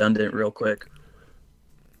get redundant real quick.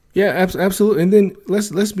 Yeah, absolutely. And then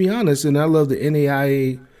let's be honest. And I love the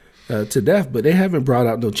NAIA to death, but they haven't brought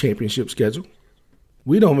out no championship schedule.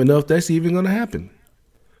 We don't even know if that's even going to happen.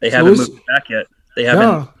 They haven't moved it back yet. They haven't.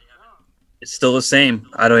 No. It's still the same.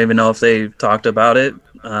 I don't even know if they've talked about it.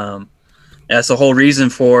 That's the whole reason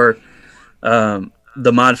for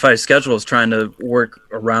the modified schedule is trying to work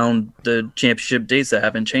around the championship dates that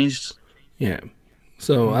haven't changed. Yeah.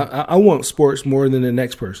 So I want sports more than the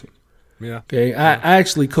next person. Yeah. Okay. I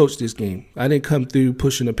actually coached this game. I didn't come through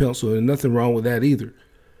pushing a pencil, and nothing wrong with that either.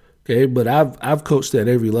 Okay. But I've coached at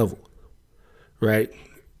every level, right?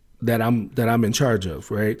 That I'm in charge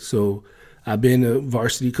of, right? So I've been a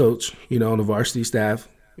varsity coach, on the varsity staff.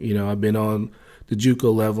 I've been on the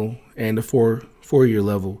JUCO level and the four-year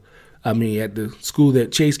level. I mean, at the school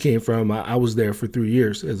that Chase came from, I was there for 3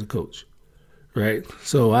 years as a coach, right?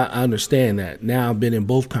 So I understand that. Now I've been in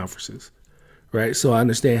both conferences, right? So I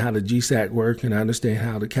understand how the GSAC work and I understand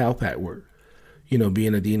how the CalPAC work, you know,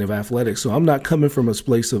 being a dean of athletics. So I'm not coming from a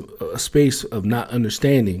space of not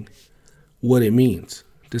understanding what it means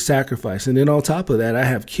to sacrifice. And then on top of that, I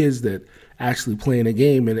have kids that actually playing a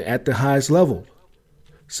game and at the highest level.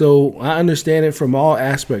 So I understand it from all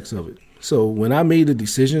aspects of it. So when I made the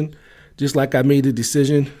decision, just like I made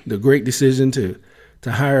the great decision to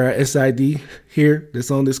hire a SID here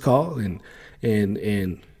that's on this call and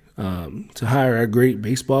to hire a great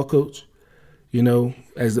baseball coach, you know,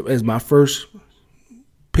 as my first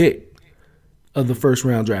pick of the first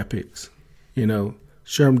round draft picks. You know,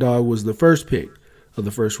 Sherm Dog was the first pick of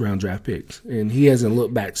the first round draft picks, and he hasn't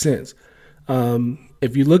looked back since.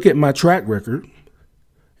 If you look at my track record,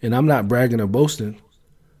 and I'm not bragging or boasting,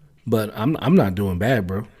 but I'm not doing bad,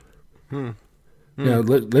 bro. Now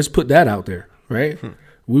let's put that out there, right?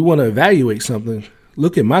 We want to evaluate something.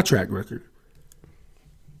 Look at my track record.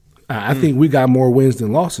 I think we got more wins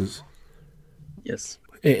than losses. Yes.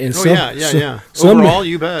 And Overall,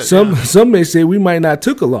 you bet. Some may say we might not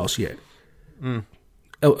took a loss yet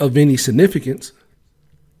of any significance.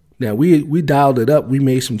 Now we dialed it up. We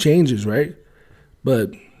made some changes, right?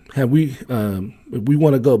 But have we? If we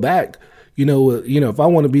want to go back, you know, if I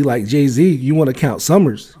want to be like Jay-Z, you want to count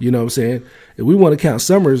summers. You know what I'm saying? If we want to count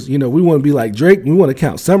summers, you know, we want to be like Drake. We want to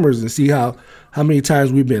count summers and see how many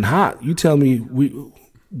times we've been hot. You tell me,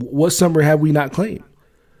 what summer have we not claimed?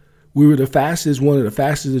 We were one of the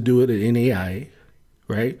fastest to do it at NAIA,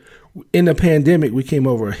 right? In the pandemic, we came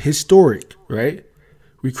over a historic, right,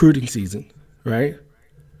 recruiting season, right?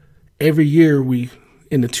 Every year we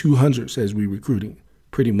in the 200s as we recruiting,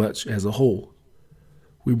 pretty much as a whole.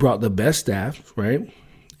 We brought the best staff, right?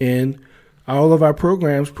 And all of our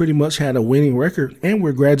programs pretty much had a winning record, and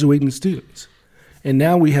we're graduating students. And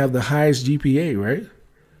now we have the highest GPA, right,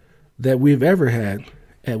 that we've ever had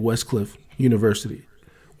at Westcliff University.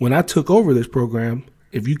 When I took over this program,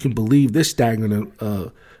 if you can believe this staggering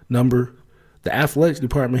number, the athletics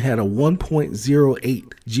department had a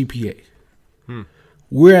 1.08 GPA.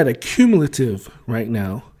 We're at a cumulative right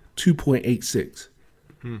now, 2.86.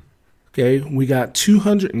 Okay, we got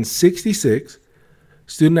 266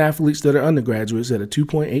 student athletes that are undergraduates at a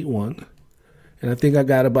 2.81. And I think I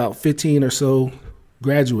got about 15 or so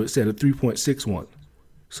graduates at a 3.61.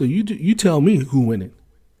 So you tell me who winning.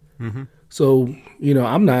 So, you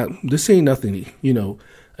know, this ain't nothing, you know,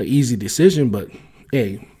 an easy decision, but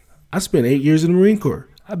hey, I spent 8 years in the Marine Corps.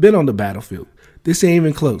 I've been on the battlefield. This ain't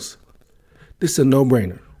even close. This is a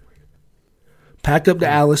no-brainer. Pack up the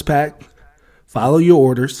Alice pack, follow your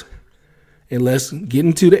orders, and let's get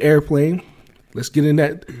into the airplane. Let's get in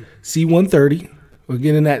that C-130 or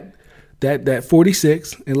get in that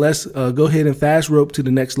 46, and let's go ahead and fast rope to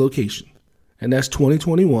the next location. And that's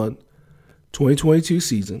 2021, 2022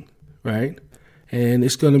 season, right? And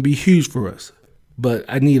it's going to be huge for us. But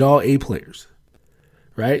I need all A players,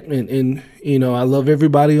 right? And you know, I love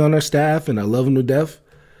everybody on our staff, and I love them to death.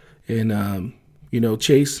 And, you know,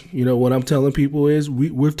 Chase, you know, what I'm telling people is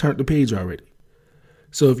we've turned the page already.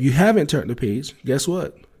 So if you haven't turned the page, guess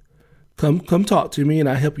what? Come talk to me, and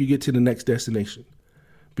I'll help you get to the next destination.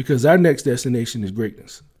 Because our next destination is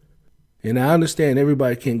greatness. And I understand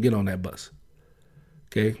everybody can't get on that bus.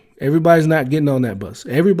 Okay? Everybody's not getting on that bus.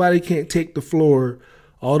 Everybody can't take the floor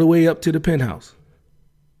all the way up to the penthouse.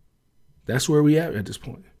 That's where we at this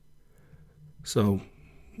point. So,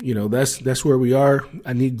 you know, that's where we are.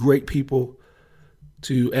 I need great people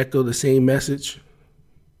to echo the same message,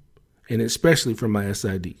 and especially from my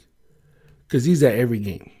SID, because he's at every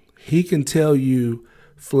game. He can tell you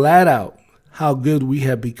flat out how good we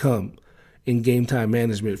have become in game time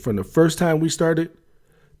management from the first time we started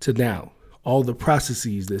to now. All the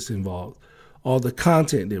processes that's involved, all the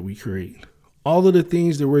content that we create, all of the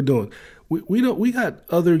things that we're doing. We got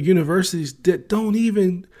other universities that don't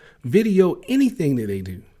even video anything that they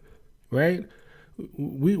do, right?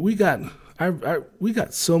 We got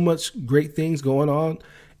so much great things going on,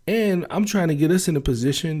 and I'm trying to get us in a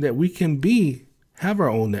position that we can have our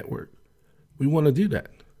own network. We want to do that,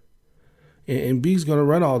 and B's going to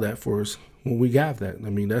run all that for us when we got that. I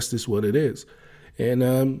mean, that's just what it is,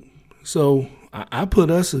 and so I put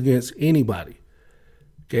us against anybody.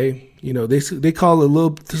 Okay, you know, they call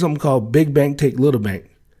it something called big bank take little bank,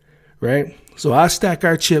 right? So I stack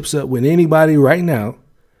our chips up with anybody right now,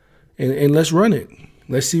 and let's run it.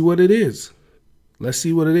 Let's see what it is.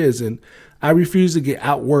 And I refuse to get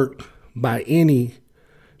outworked by any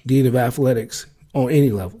dean of athletics on any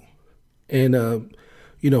level. And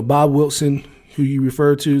you know, Bob Wilson, who you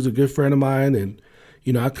referred to, is a good friend of mine, and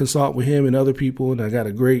I consult with him and other people, and I got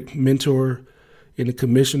a great mentor in the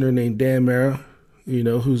commissioner named Dan Mara,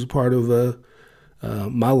 who's a part of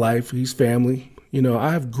my life. He's family.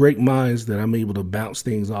 I have great minds that I'm able to bounce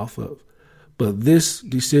things off of. But this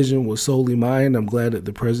decision was solely mine. I'm glad that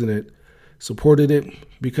the president supported it,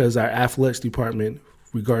 because our athletics department,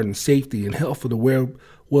 regarding safety and health of the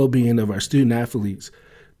well-being of our student athletes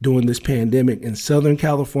during this pandemic in Southern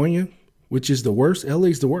California, which is the worst,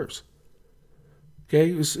 LA's the worst.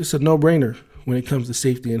 Okay, it's a no-brainer when it comes to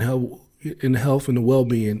safety and health and the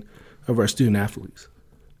well-being of our student athletes.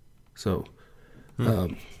 So, I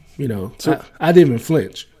didn't even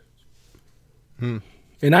flinch. And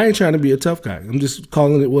I ain't trying to be a tough guy. I'm just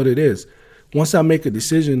calling it what it is. Once I make a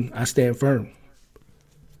decision, I stand firm,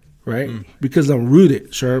 right? Because I'm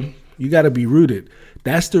rooted, Sherm. You got to be rooted.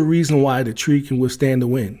 That's the reason why the tree can withstand the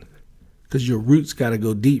wind, because your roots got to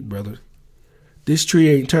go deep, brother. This tree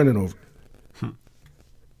ain't turning over.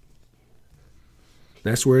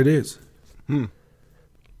 That's where it is.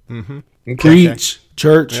 Okay. Preach,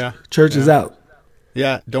 church. Yeah. Church is out.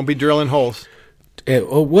 Yeah, don't be drilling holes. And,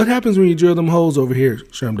 what happens when you drill them holes over here,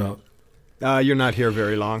 Sherm Dog? You're not here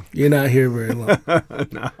very long. You're not here very long.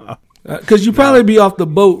 No. Because you probably be off the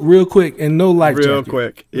boat real quick and no life jacket. Real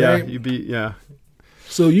quick. Yeah, right?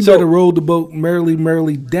 So you better roll the boat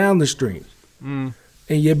merrily down the stream. And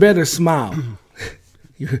you better smile.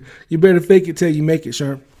 You better fake it till you make it,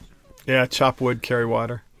 Sherm. Yeah, chop wood, carry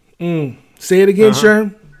water. Say it again,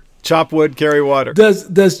 Sherm. Chop wood, carry water.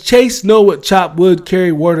 Does Chase know what chop wood,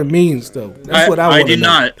 carry water means, though? That's what I want to know.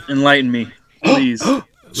 I did not. Enlighten me, please. Really?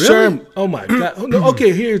 Sherm, oh my God.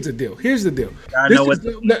 Okay, here's the deal.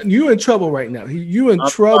 You in trouble right now. You in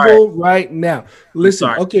trouble right now. Listen,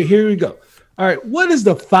 okay, here we go. All right, what is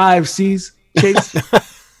the 5 C's, Chase?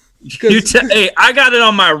 Hey, I got it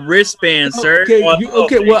on my wristband, sir.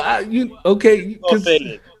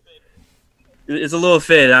 It's a little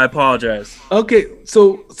faded. I apologize. Okay,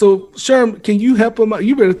 so Sherm, can you help him out?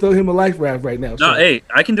 You better throw him a life raft right now. No, hey,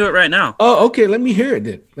 I can do it right now. Oh, okay. Let me hear it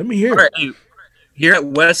then. All right, hey, here at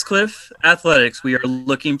Westcliff Athletics, we are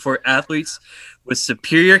looking for athletes with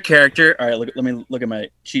superior character. All right, let me look at my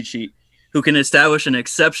cheat sheet. Who can establish an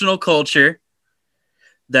exceptional culture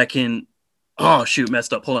that can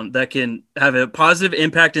that can have a positive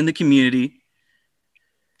impact in the community.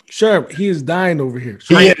 Sherm, he is dying over here.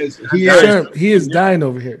 Sherm, he is dying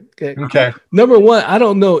over here. Okay. Number one, I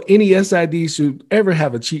don't know any SID should ever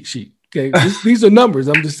have a cheat sheet. Okay. These are numbers.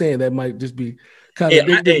 I'm just saying that might just be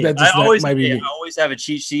contradictory. I always have a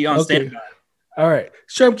cheat sheet on standby. All right,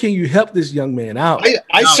 Sherm, can you help this young man out?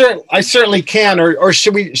 I certainly can. Or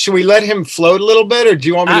should we let him float a little bit, or do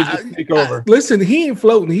you want me to just take over? Listen, he ain't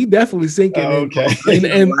floating. He definitely sinking. Okay.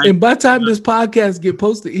 And by the time this podcast get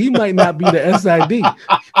posted, he might not be the SID.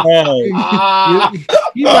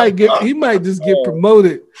 He might just get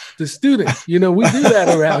promoted to student. We do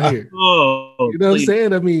that around here. What I'm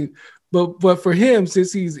saying? I mean. But for him,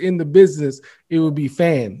 since he's in the business, it would be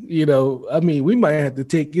fan. We might have to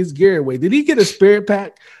take his gear away. Did he get a spirit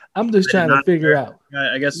pack? I'm just trying to figure out.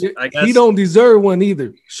 I guess he don't deserve one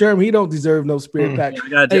either. Sherm, he don't deserve no spirit pack.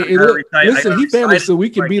 Listen, he family, so we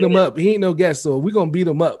can beat him up. He ain't no guest, so we're gonna beat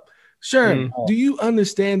him up. Sherm, do you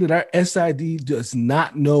understand that our SID does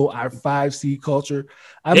not know our 5C culture?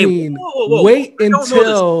 Wait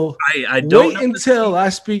until I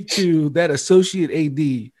speak to that associate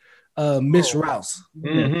AD. Miss Rouse.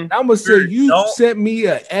 I'm gonna say you sent me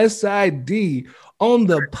a SID on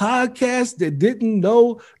the podcast that didn't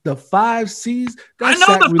know the 5 C's. That's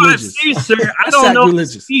I know the 5 C's, sir. I don't know the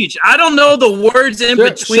speech. I don't know the words in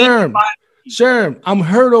between. Sherm, I'm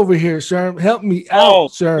hurt over here. Sherm, help me out.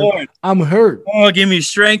 Sherm, Lord. I'm hurt. Oh, give me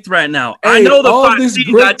strength right now. Hey, I know all this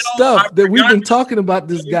great stuff that we've been talking about.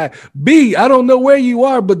 This guy, B. I don't know where you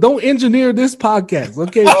are, but don't engineer this podcast.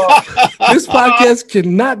 Okay, this podcast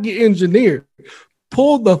cannot get engineered.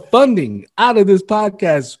 Pull the funding out of this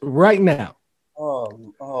podcast right now.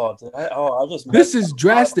 This is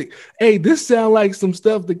drastic. Hey, this sounds like some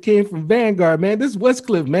stuff that came from Vanguard, man. This is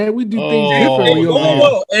Westcliff, man. We do things differently over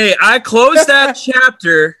here. Hey, I closed that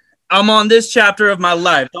chapter. I'm on this chapter of my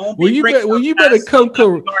life. You better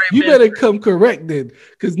come correct then,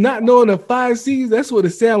 because not knowing the 5 C's, that's what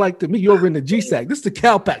it sounds like to me. You're over in the GSAC. This is the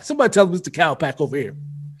Cal Pack. Somebody tell me it's the Cal Pack over here.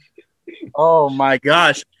 Oh my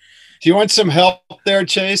gosh. Do you want some help there,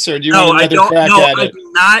 Chase, or do you want another crack at it? I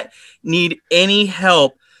do not need any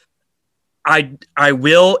help. I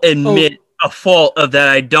will admit a fault of that.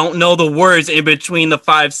 I don't know the words in between the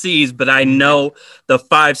 5 C's, but I know the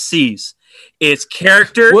 5 C's. It's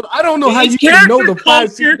character. Well, I don't know how It's you can know the character,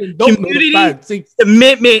 5 seeds culture, and don't know the community, 5 seeds.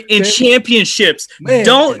 commitment, and Okay. championships. Man.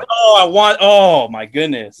 Oh my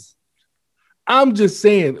goodness. I'm just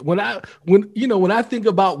saying when I think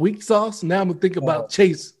about weak sauce, now I'm gonna think about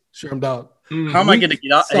Chase Sherm Dog. Mm. How am I going to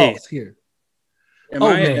get out? Hey, Sauce here. am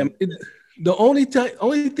I? Man. The only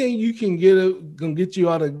thing you can get you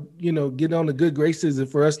out of get on the good graces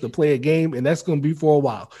is for us to play a game, and that's gonna be for a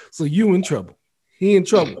while. So you in trouble. He in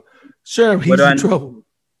trouble. Sherm, he's in trouble.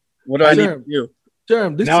 What do I need to do?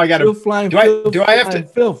 Sherm, this Now I is gotta- still flying. do I have to-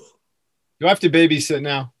 filth? Do I have to babysit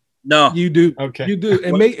now? No. You do. Okay. You do.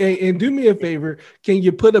 And do me a favor. Can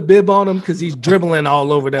you put a bib on him because he's dribbling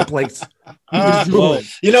all over that place? He's just dribling.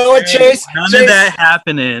 You know what, Chase? None Chase- of that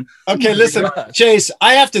happening. Okay, listen, gosh. Chase,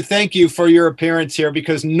 I have to thank you for your appearance here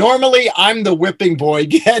because normally I'm the whipping boy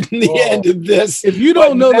getting the end of this. If you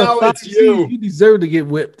don't But know now the 5 it's seeds, you. you deserve to get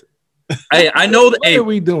whipped. Hey, I know. What are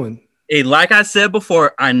we doing? Hey, like I said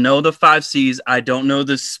before, I know the 5 C's. I don't know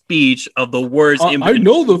the speech of the words. in I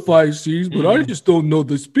know the 5 C's, but I just don't know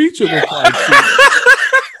the speech of the 5 C's.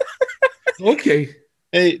 Okay.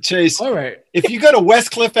 Hey, Chase, All right. if you go to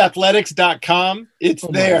westcliffeathletics.com, it's Oh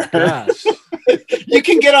my there. gosh. You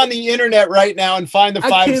can get on the internet right now and find the I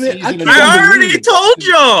 5 can't- C's. I in can't a- believe I already it. told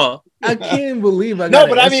y'all. I can't believe I No, got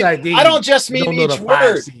but an I mean, SID. I don't just mean Don't know each the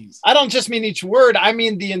 5 word. C's. I don't just mean each word. I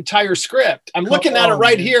mean the entire script. I'm looking at it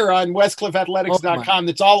right man. here on westcliffeathletics.com.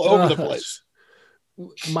 It's all over the place.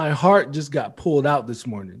 My heart just got pulled out this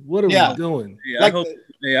morning. What are Yeah. we doing? Hey, Like-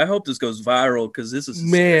 I hope this goes viral because this is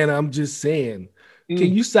Man, I'm just saying. Mm.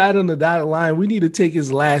 Can you side on the dotted line? We need to take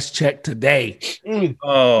his last check today. Mm.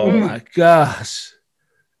 Oh Oh, my gosh.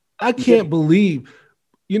 I can't believe.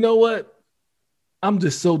 You know what? I'm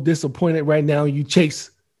just so disappointed right now. You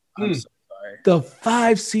Chase I'm Mm. so sorry. the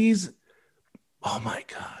 5 C's. Oh my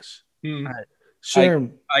gosh. Mm.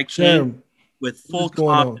 Sherm, I came Sherm. with full What's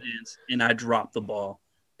going on? confidence and I dropped the ball.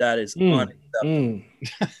 That is Mm. unacceptable. Mm.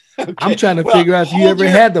 Okay. I'm trying to Well, figure out if you hold ever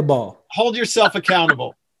your- had the ball. Hold yourself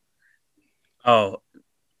accountable. Oh,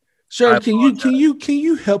 Sherm, I can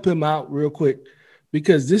you help him out real quick?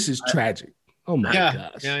 Because this is tragic. Oh my Yeah,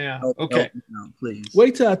 gosh. yeah. help Okay. me out, please.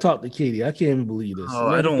 Wait till I talk to Katie. I can't even believe this. Oh,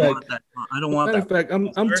 I don't want that. I don't want Matter that. of fact, I'm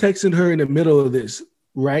texting her in the middle of this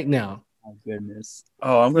right now. Oh, goodness.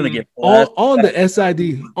 Oh, I'm gonna get On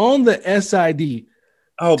the SID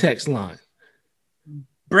Oh, text line.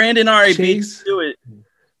 Brandon already beat me Chase, to it.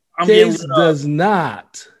 I'm getting Chase lit up. does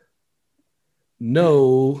not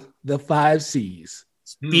know the 5 C's.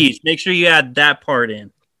 Speech. Make sure you add that part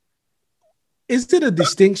in. Is it a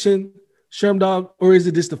distinction, Sherm Dog, or is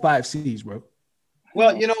it just the 5 C's, bro?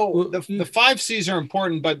 Well, you know, Well, the 5 C's are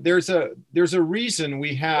important, but there's a reason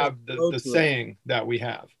we have the Okay. saying that we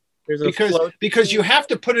have. There's a flow. Because you have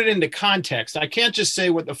to put it into context. I can't just say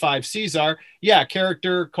what the 5 C's are. Yeah,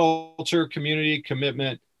 character, culture, community,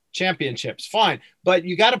 commitment, championships. Fine, but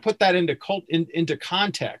you got to put that into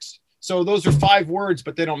context. So those are 5 words,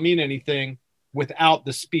 but they don't mean anything without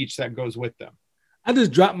the speech that goes with them. I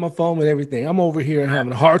just dropped my phone and everything. I'm over here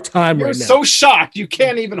having a hard time You're right now. so shocked you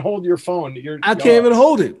can't even hold your phone. I can't even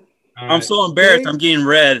hold it. All I'm right. so embarrassed. Okay. I'm getting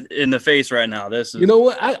red in the face right now. This is You know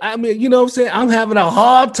what? I mean, you know what I'm saying? I'm having a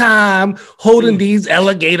hard time holding these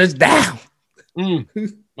alligators down.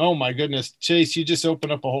 Mm. Oh my goodness, Chase, you just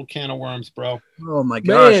opened up a whole can of worms, bro. oh my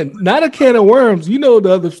gosh. Man, not a can of worms. You know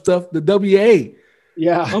the other stuff, the WA.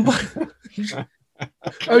 Yeah.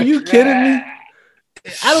 Are you kidding me?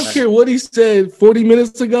 I don't care what he said 40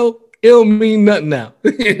 minutes ago. It don't mean nothing now.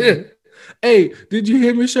 Hey, did you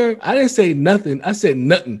hear me, Sherm? I didn't say nothing. I said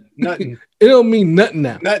nothing. Nothing. It don't mean nothing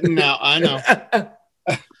now. Nothing now. I know.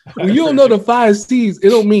 When you don't know the 5 C's, it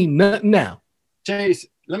don't mean nothing now. Chase,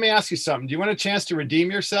 let me ask you something. Do you want a chance to redeem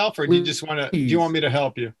yourself, or do you just want to? Do you want me to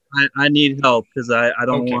help you? I need help because I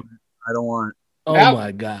don't Okay. want. I don't want. Oh Now-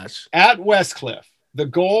 my gosh. At Westcliff, the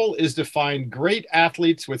goal is to find great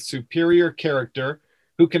athletes with superior character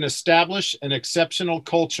who can establish an exceptional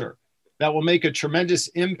culture that will make a tremendous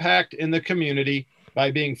impact in the community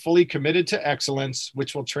by being fully committed to excellence,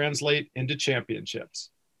 which will translate into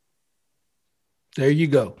championships. There you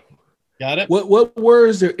go. Got it? What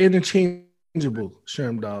words are interchangeable,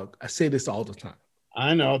 Sherm Dog? I say this all the time.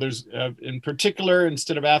 I know there's, in particular,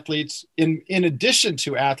 instead of athletes, in addition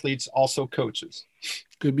to athletes, also coaches.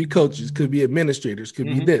 Could be coaches, could be administrators, could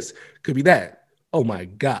be this, could be that. Oh my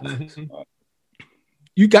God. Mhm.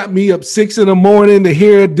 You got me up 6 a.m. to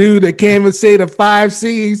hear a dude that can't even say the 5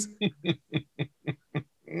 C's.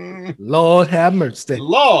 Lord have mercy.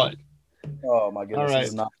 Lord. Oh my goodness. All right. This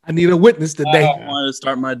is not. I need a witness I today. don't want to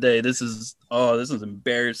start my day. This is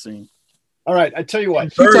embarrassing. All right, I tell you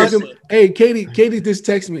what. She talking, hey, Katie just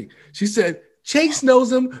texted me. She said, Chase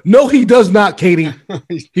knows him. No, he does not, Katie.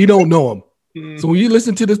 He don't know him. So when you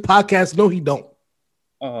listen to this podcast, no, he don't.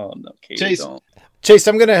 Oh no, Katie, Chase, don't. Chase,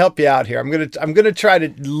 I'm going to help you out here. I'm going to try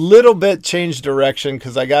to little bit change direction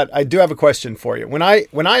because I do have a question for you. When I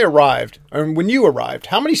arrived, or when you arrived,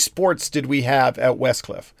 how many sports did we have at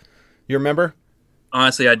Westcliff? You remember?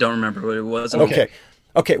 Honestly, I don't remember what it was.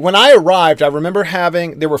 Okay. When I arrived, I remember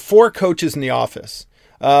there were 4 coaches in the office.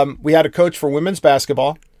 We had a coach for women's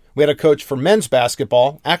basketball. We had a coach for men's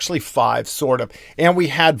basketball, actually 5, sort of. And we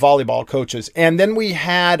had volleyball coaches. And then we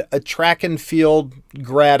had a track and field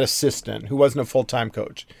grad assistant who wasn't a full-time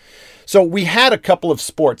coach. So we had a couple of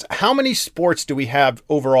sports. How many sports do we have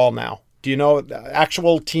overall now? Do you know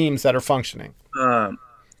actual teams that are functioning?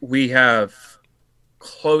 We have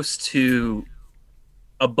close to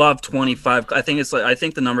above 25. I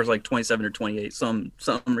think the number's like 27 or 28, something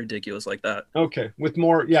ridiculous like that. Okay. With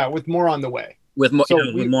more on the way. With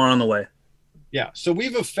more on the way. Yeah. So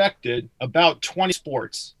we've affected about 20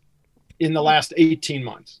 sports in the last 18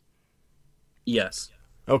 months. Yes.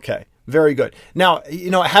 Okay. Very good. Now,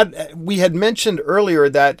 we had mentioned earlier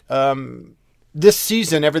that this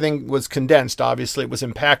season everything was condensed. Obviously, it was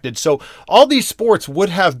impacted. So all these sports would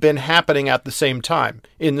have been happening at the same time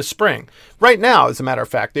in the spring. Right now, as a matter of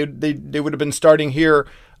fact, they would have been starting here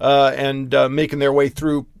and making their way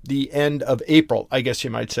through the end of April, I guess you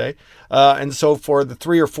might say. And so for the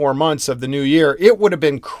 3 or 4 months of the new year, it would have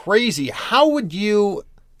been crazy. How would you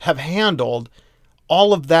have handled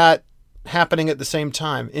all of that happening at the same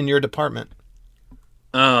time in your department?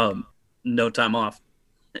 No time off.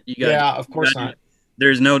 Of course not.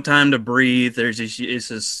 There's no time to breathe. It's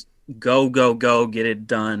just go, get it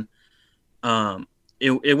done.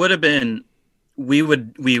 It would have been, we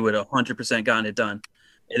would 100% gotten it done.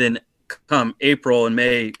 And then come April and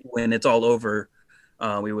May, when it's all over,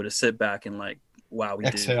 we would have sit back and like, wow, we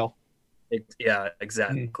exhale. Yeah,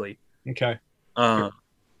 exactly. Okay. That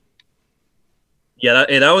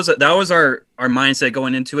was our mindset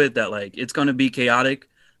going into it, that like it's going to be chaotic,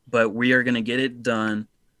 but we are going to get it done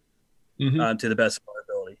to the best of our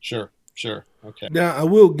ability. Sure. Okay. Now, I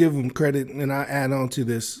will give them credit, and I add on to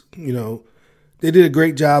this. They did a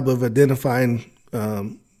great job of identifying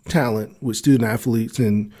talent with student athletes,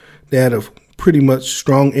 and they had a pretty much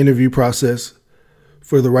strong interview process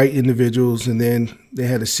for the right individuals, and then they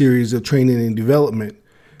had a series of training and development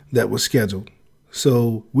that was scheduled.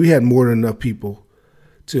 So we had more than enough people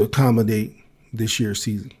to accommodate this year's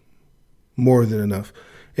season, more than enough.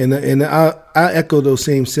 And I echo those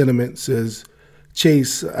same sentiments as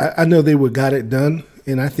Chase. I know they would got it done,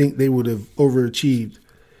 and I think they would have overachieved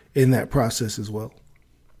in that process as well.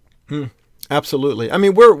 Absolutely. I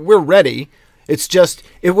mean, we're ready. It's just,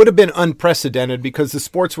 it would have been unprecedented because the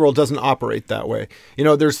sports world doesn't operate that way.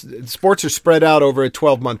 Sports are spread out over a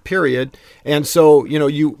 12-month period. And so,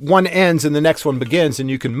 one ends and the next one begins and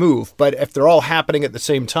you can move. But if they're all happening at the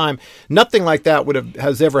same time, nothing like that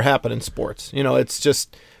has ever happened in sports. It's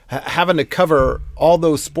just having to cover all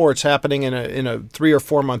those sports happening in a 3 or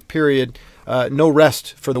 4 month period. No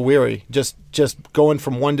rest for the weary, just going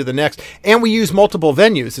from one to the next. And we use multiple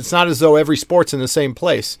venues. It's not as though every sport's in the same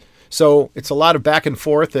place. So it's a lot of back and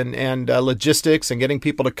forth and logistics and getting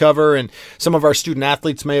people to cover. And some of our student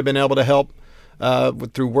athletes may have been able to help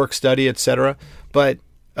through work study, etc. But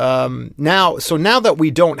now that we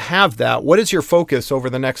don't have that, what is your focus over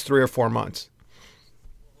the next 3 or 4 months?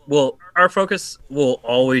 Well, our focus will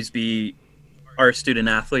always be our student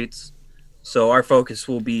athletes. So our focus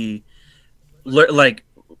will be like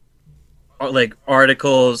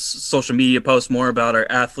articles, social media posts more about our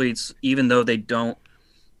athletes. Even though they don't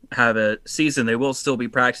have a season, they will still be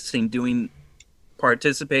practicing,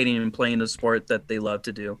 participating and playing the sport that they love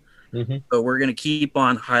to do. But we're going to keep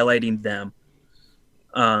on highlighting them,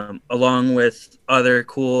 along with other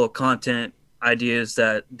cool content ideas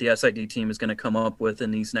that the SID team is going to come up with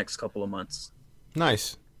in these next couple of months.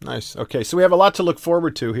 Nice. Okay, so we have a lot to look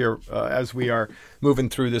forward to here as we are moving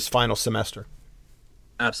through this final semester.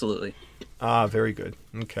 Absolutely. Very good.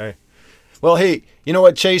 Okay. Well, hey, you know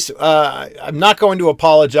what, Chase? I'm not going to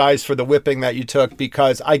apologize for the whipping that you took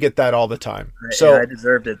because I get that all the time. So I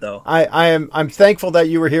deserved it, though. I'm thankful that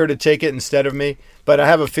you were here to take it instead of me, but I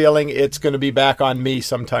have a feeling it's going to be back on me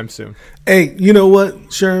sometime soon. Hey, you know what,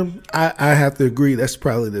 Sherm? I have to agree. That's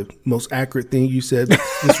probably the most accurate thing you said.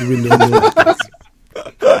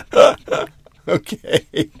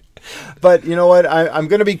 Okay. But you know what? I'm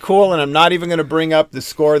going to be cool, and I'm not even going to bring up the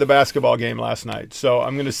score of the basketball game last night. So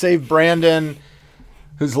I'm going to save Brandon,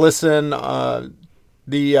 who's listening,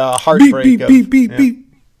 the heartbreak. Beep.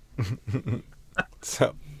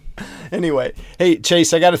 So Anyway, hey,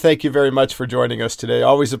 Chase, I got to thank you very much for joining us today.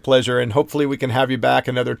 Always a pleasure, and hopefully we can have you back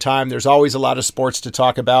another time. There's always a lot of sports to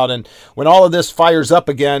talk about, and when all of this fires up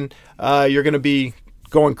again, you're going to be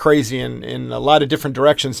going crazy in a lot of different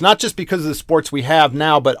directions, not just because of the sports we have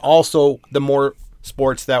now, but also the more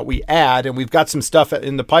sports that we add. And we've got some stuff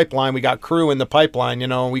in the pipeline. We got crew in the pipeline,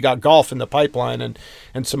 we got golf in the pipeline,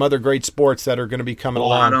 and some other great sports that are going to be coming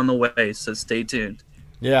along. A lot on the way, so stay tuned.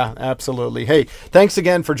 Yeah, absolutely. Hey, thanks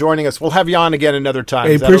again for joining us. We'll have you on again another time.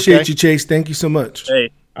 Hey, appreciate you, Chase. Thank you so much.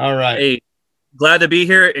 Hey, all right. Hey, glad to be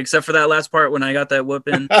here, except for that last part when I got that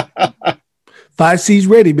whooping. 5 C's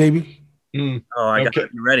ready, baby. I got to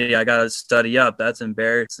be ready. I got to study up. That's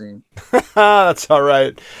embarrassing. That's all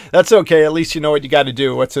right. That's okay. At least you know what you got to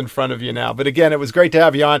do, what's in front of you now. But again, it was great to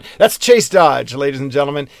have you on. That's Chase Dodge, ladies and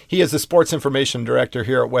gentlemen. He is the Sports Information Director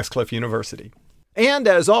here at Westcliff University. And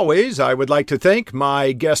as always, I would like to thank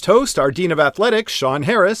my guest host, our Dean of Athletics, Sean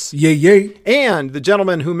Harris. Yay. And the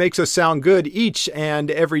gentleman who makes us sound good each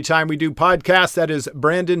and every time we do podcasts, that is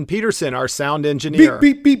Brandon Peterson, our sound engineer.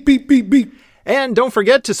 Beep, beep, beep, beep, beep, beep. And don't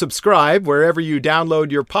forget to subscribe wherever you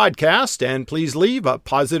download your podcast, and please leave a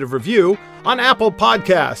positive review on Apple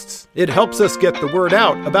Podcasts. It helps us get the word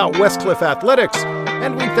out about Westcliff Athletics,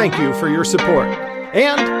 and we thank you for your support.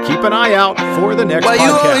 And keep an eye out for the next podcast. Why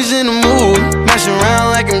you always in the mood, messing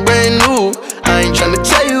around like I'm brand new? I ain't trying to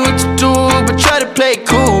tell you what to do, but try to play it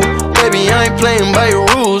cool. Baby, I ain't playing by your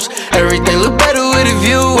rules. Everything look better with a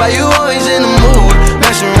view. Why you always in the mood,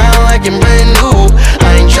 messing around like I'm brand new?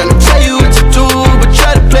 I ain't trying to tell you what to do, but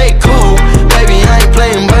try to play it cool. Baby, I ain't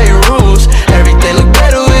playing by your rules. Everything look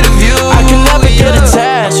better with a view. I can never get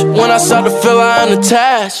attached. When I start to feel I'm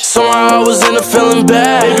attached, somehow I was in a feeling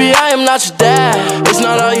bad. Baby, I am not your dad. It's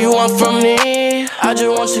not all you want from me. I just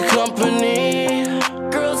want your company.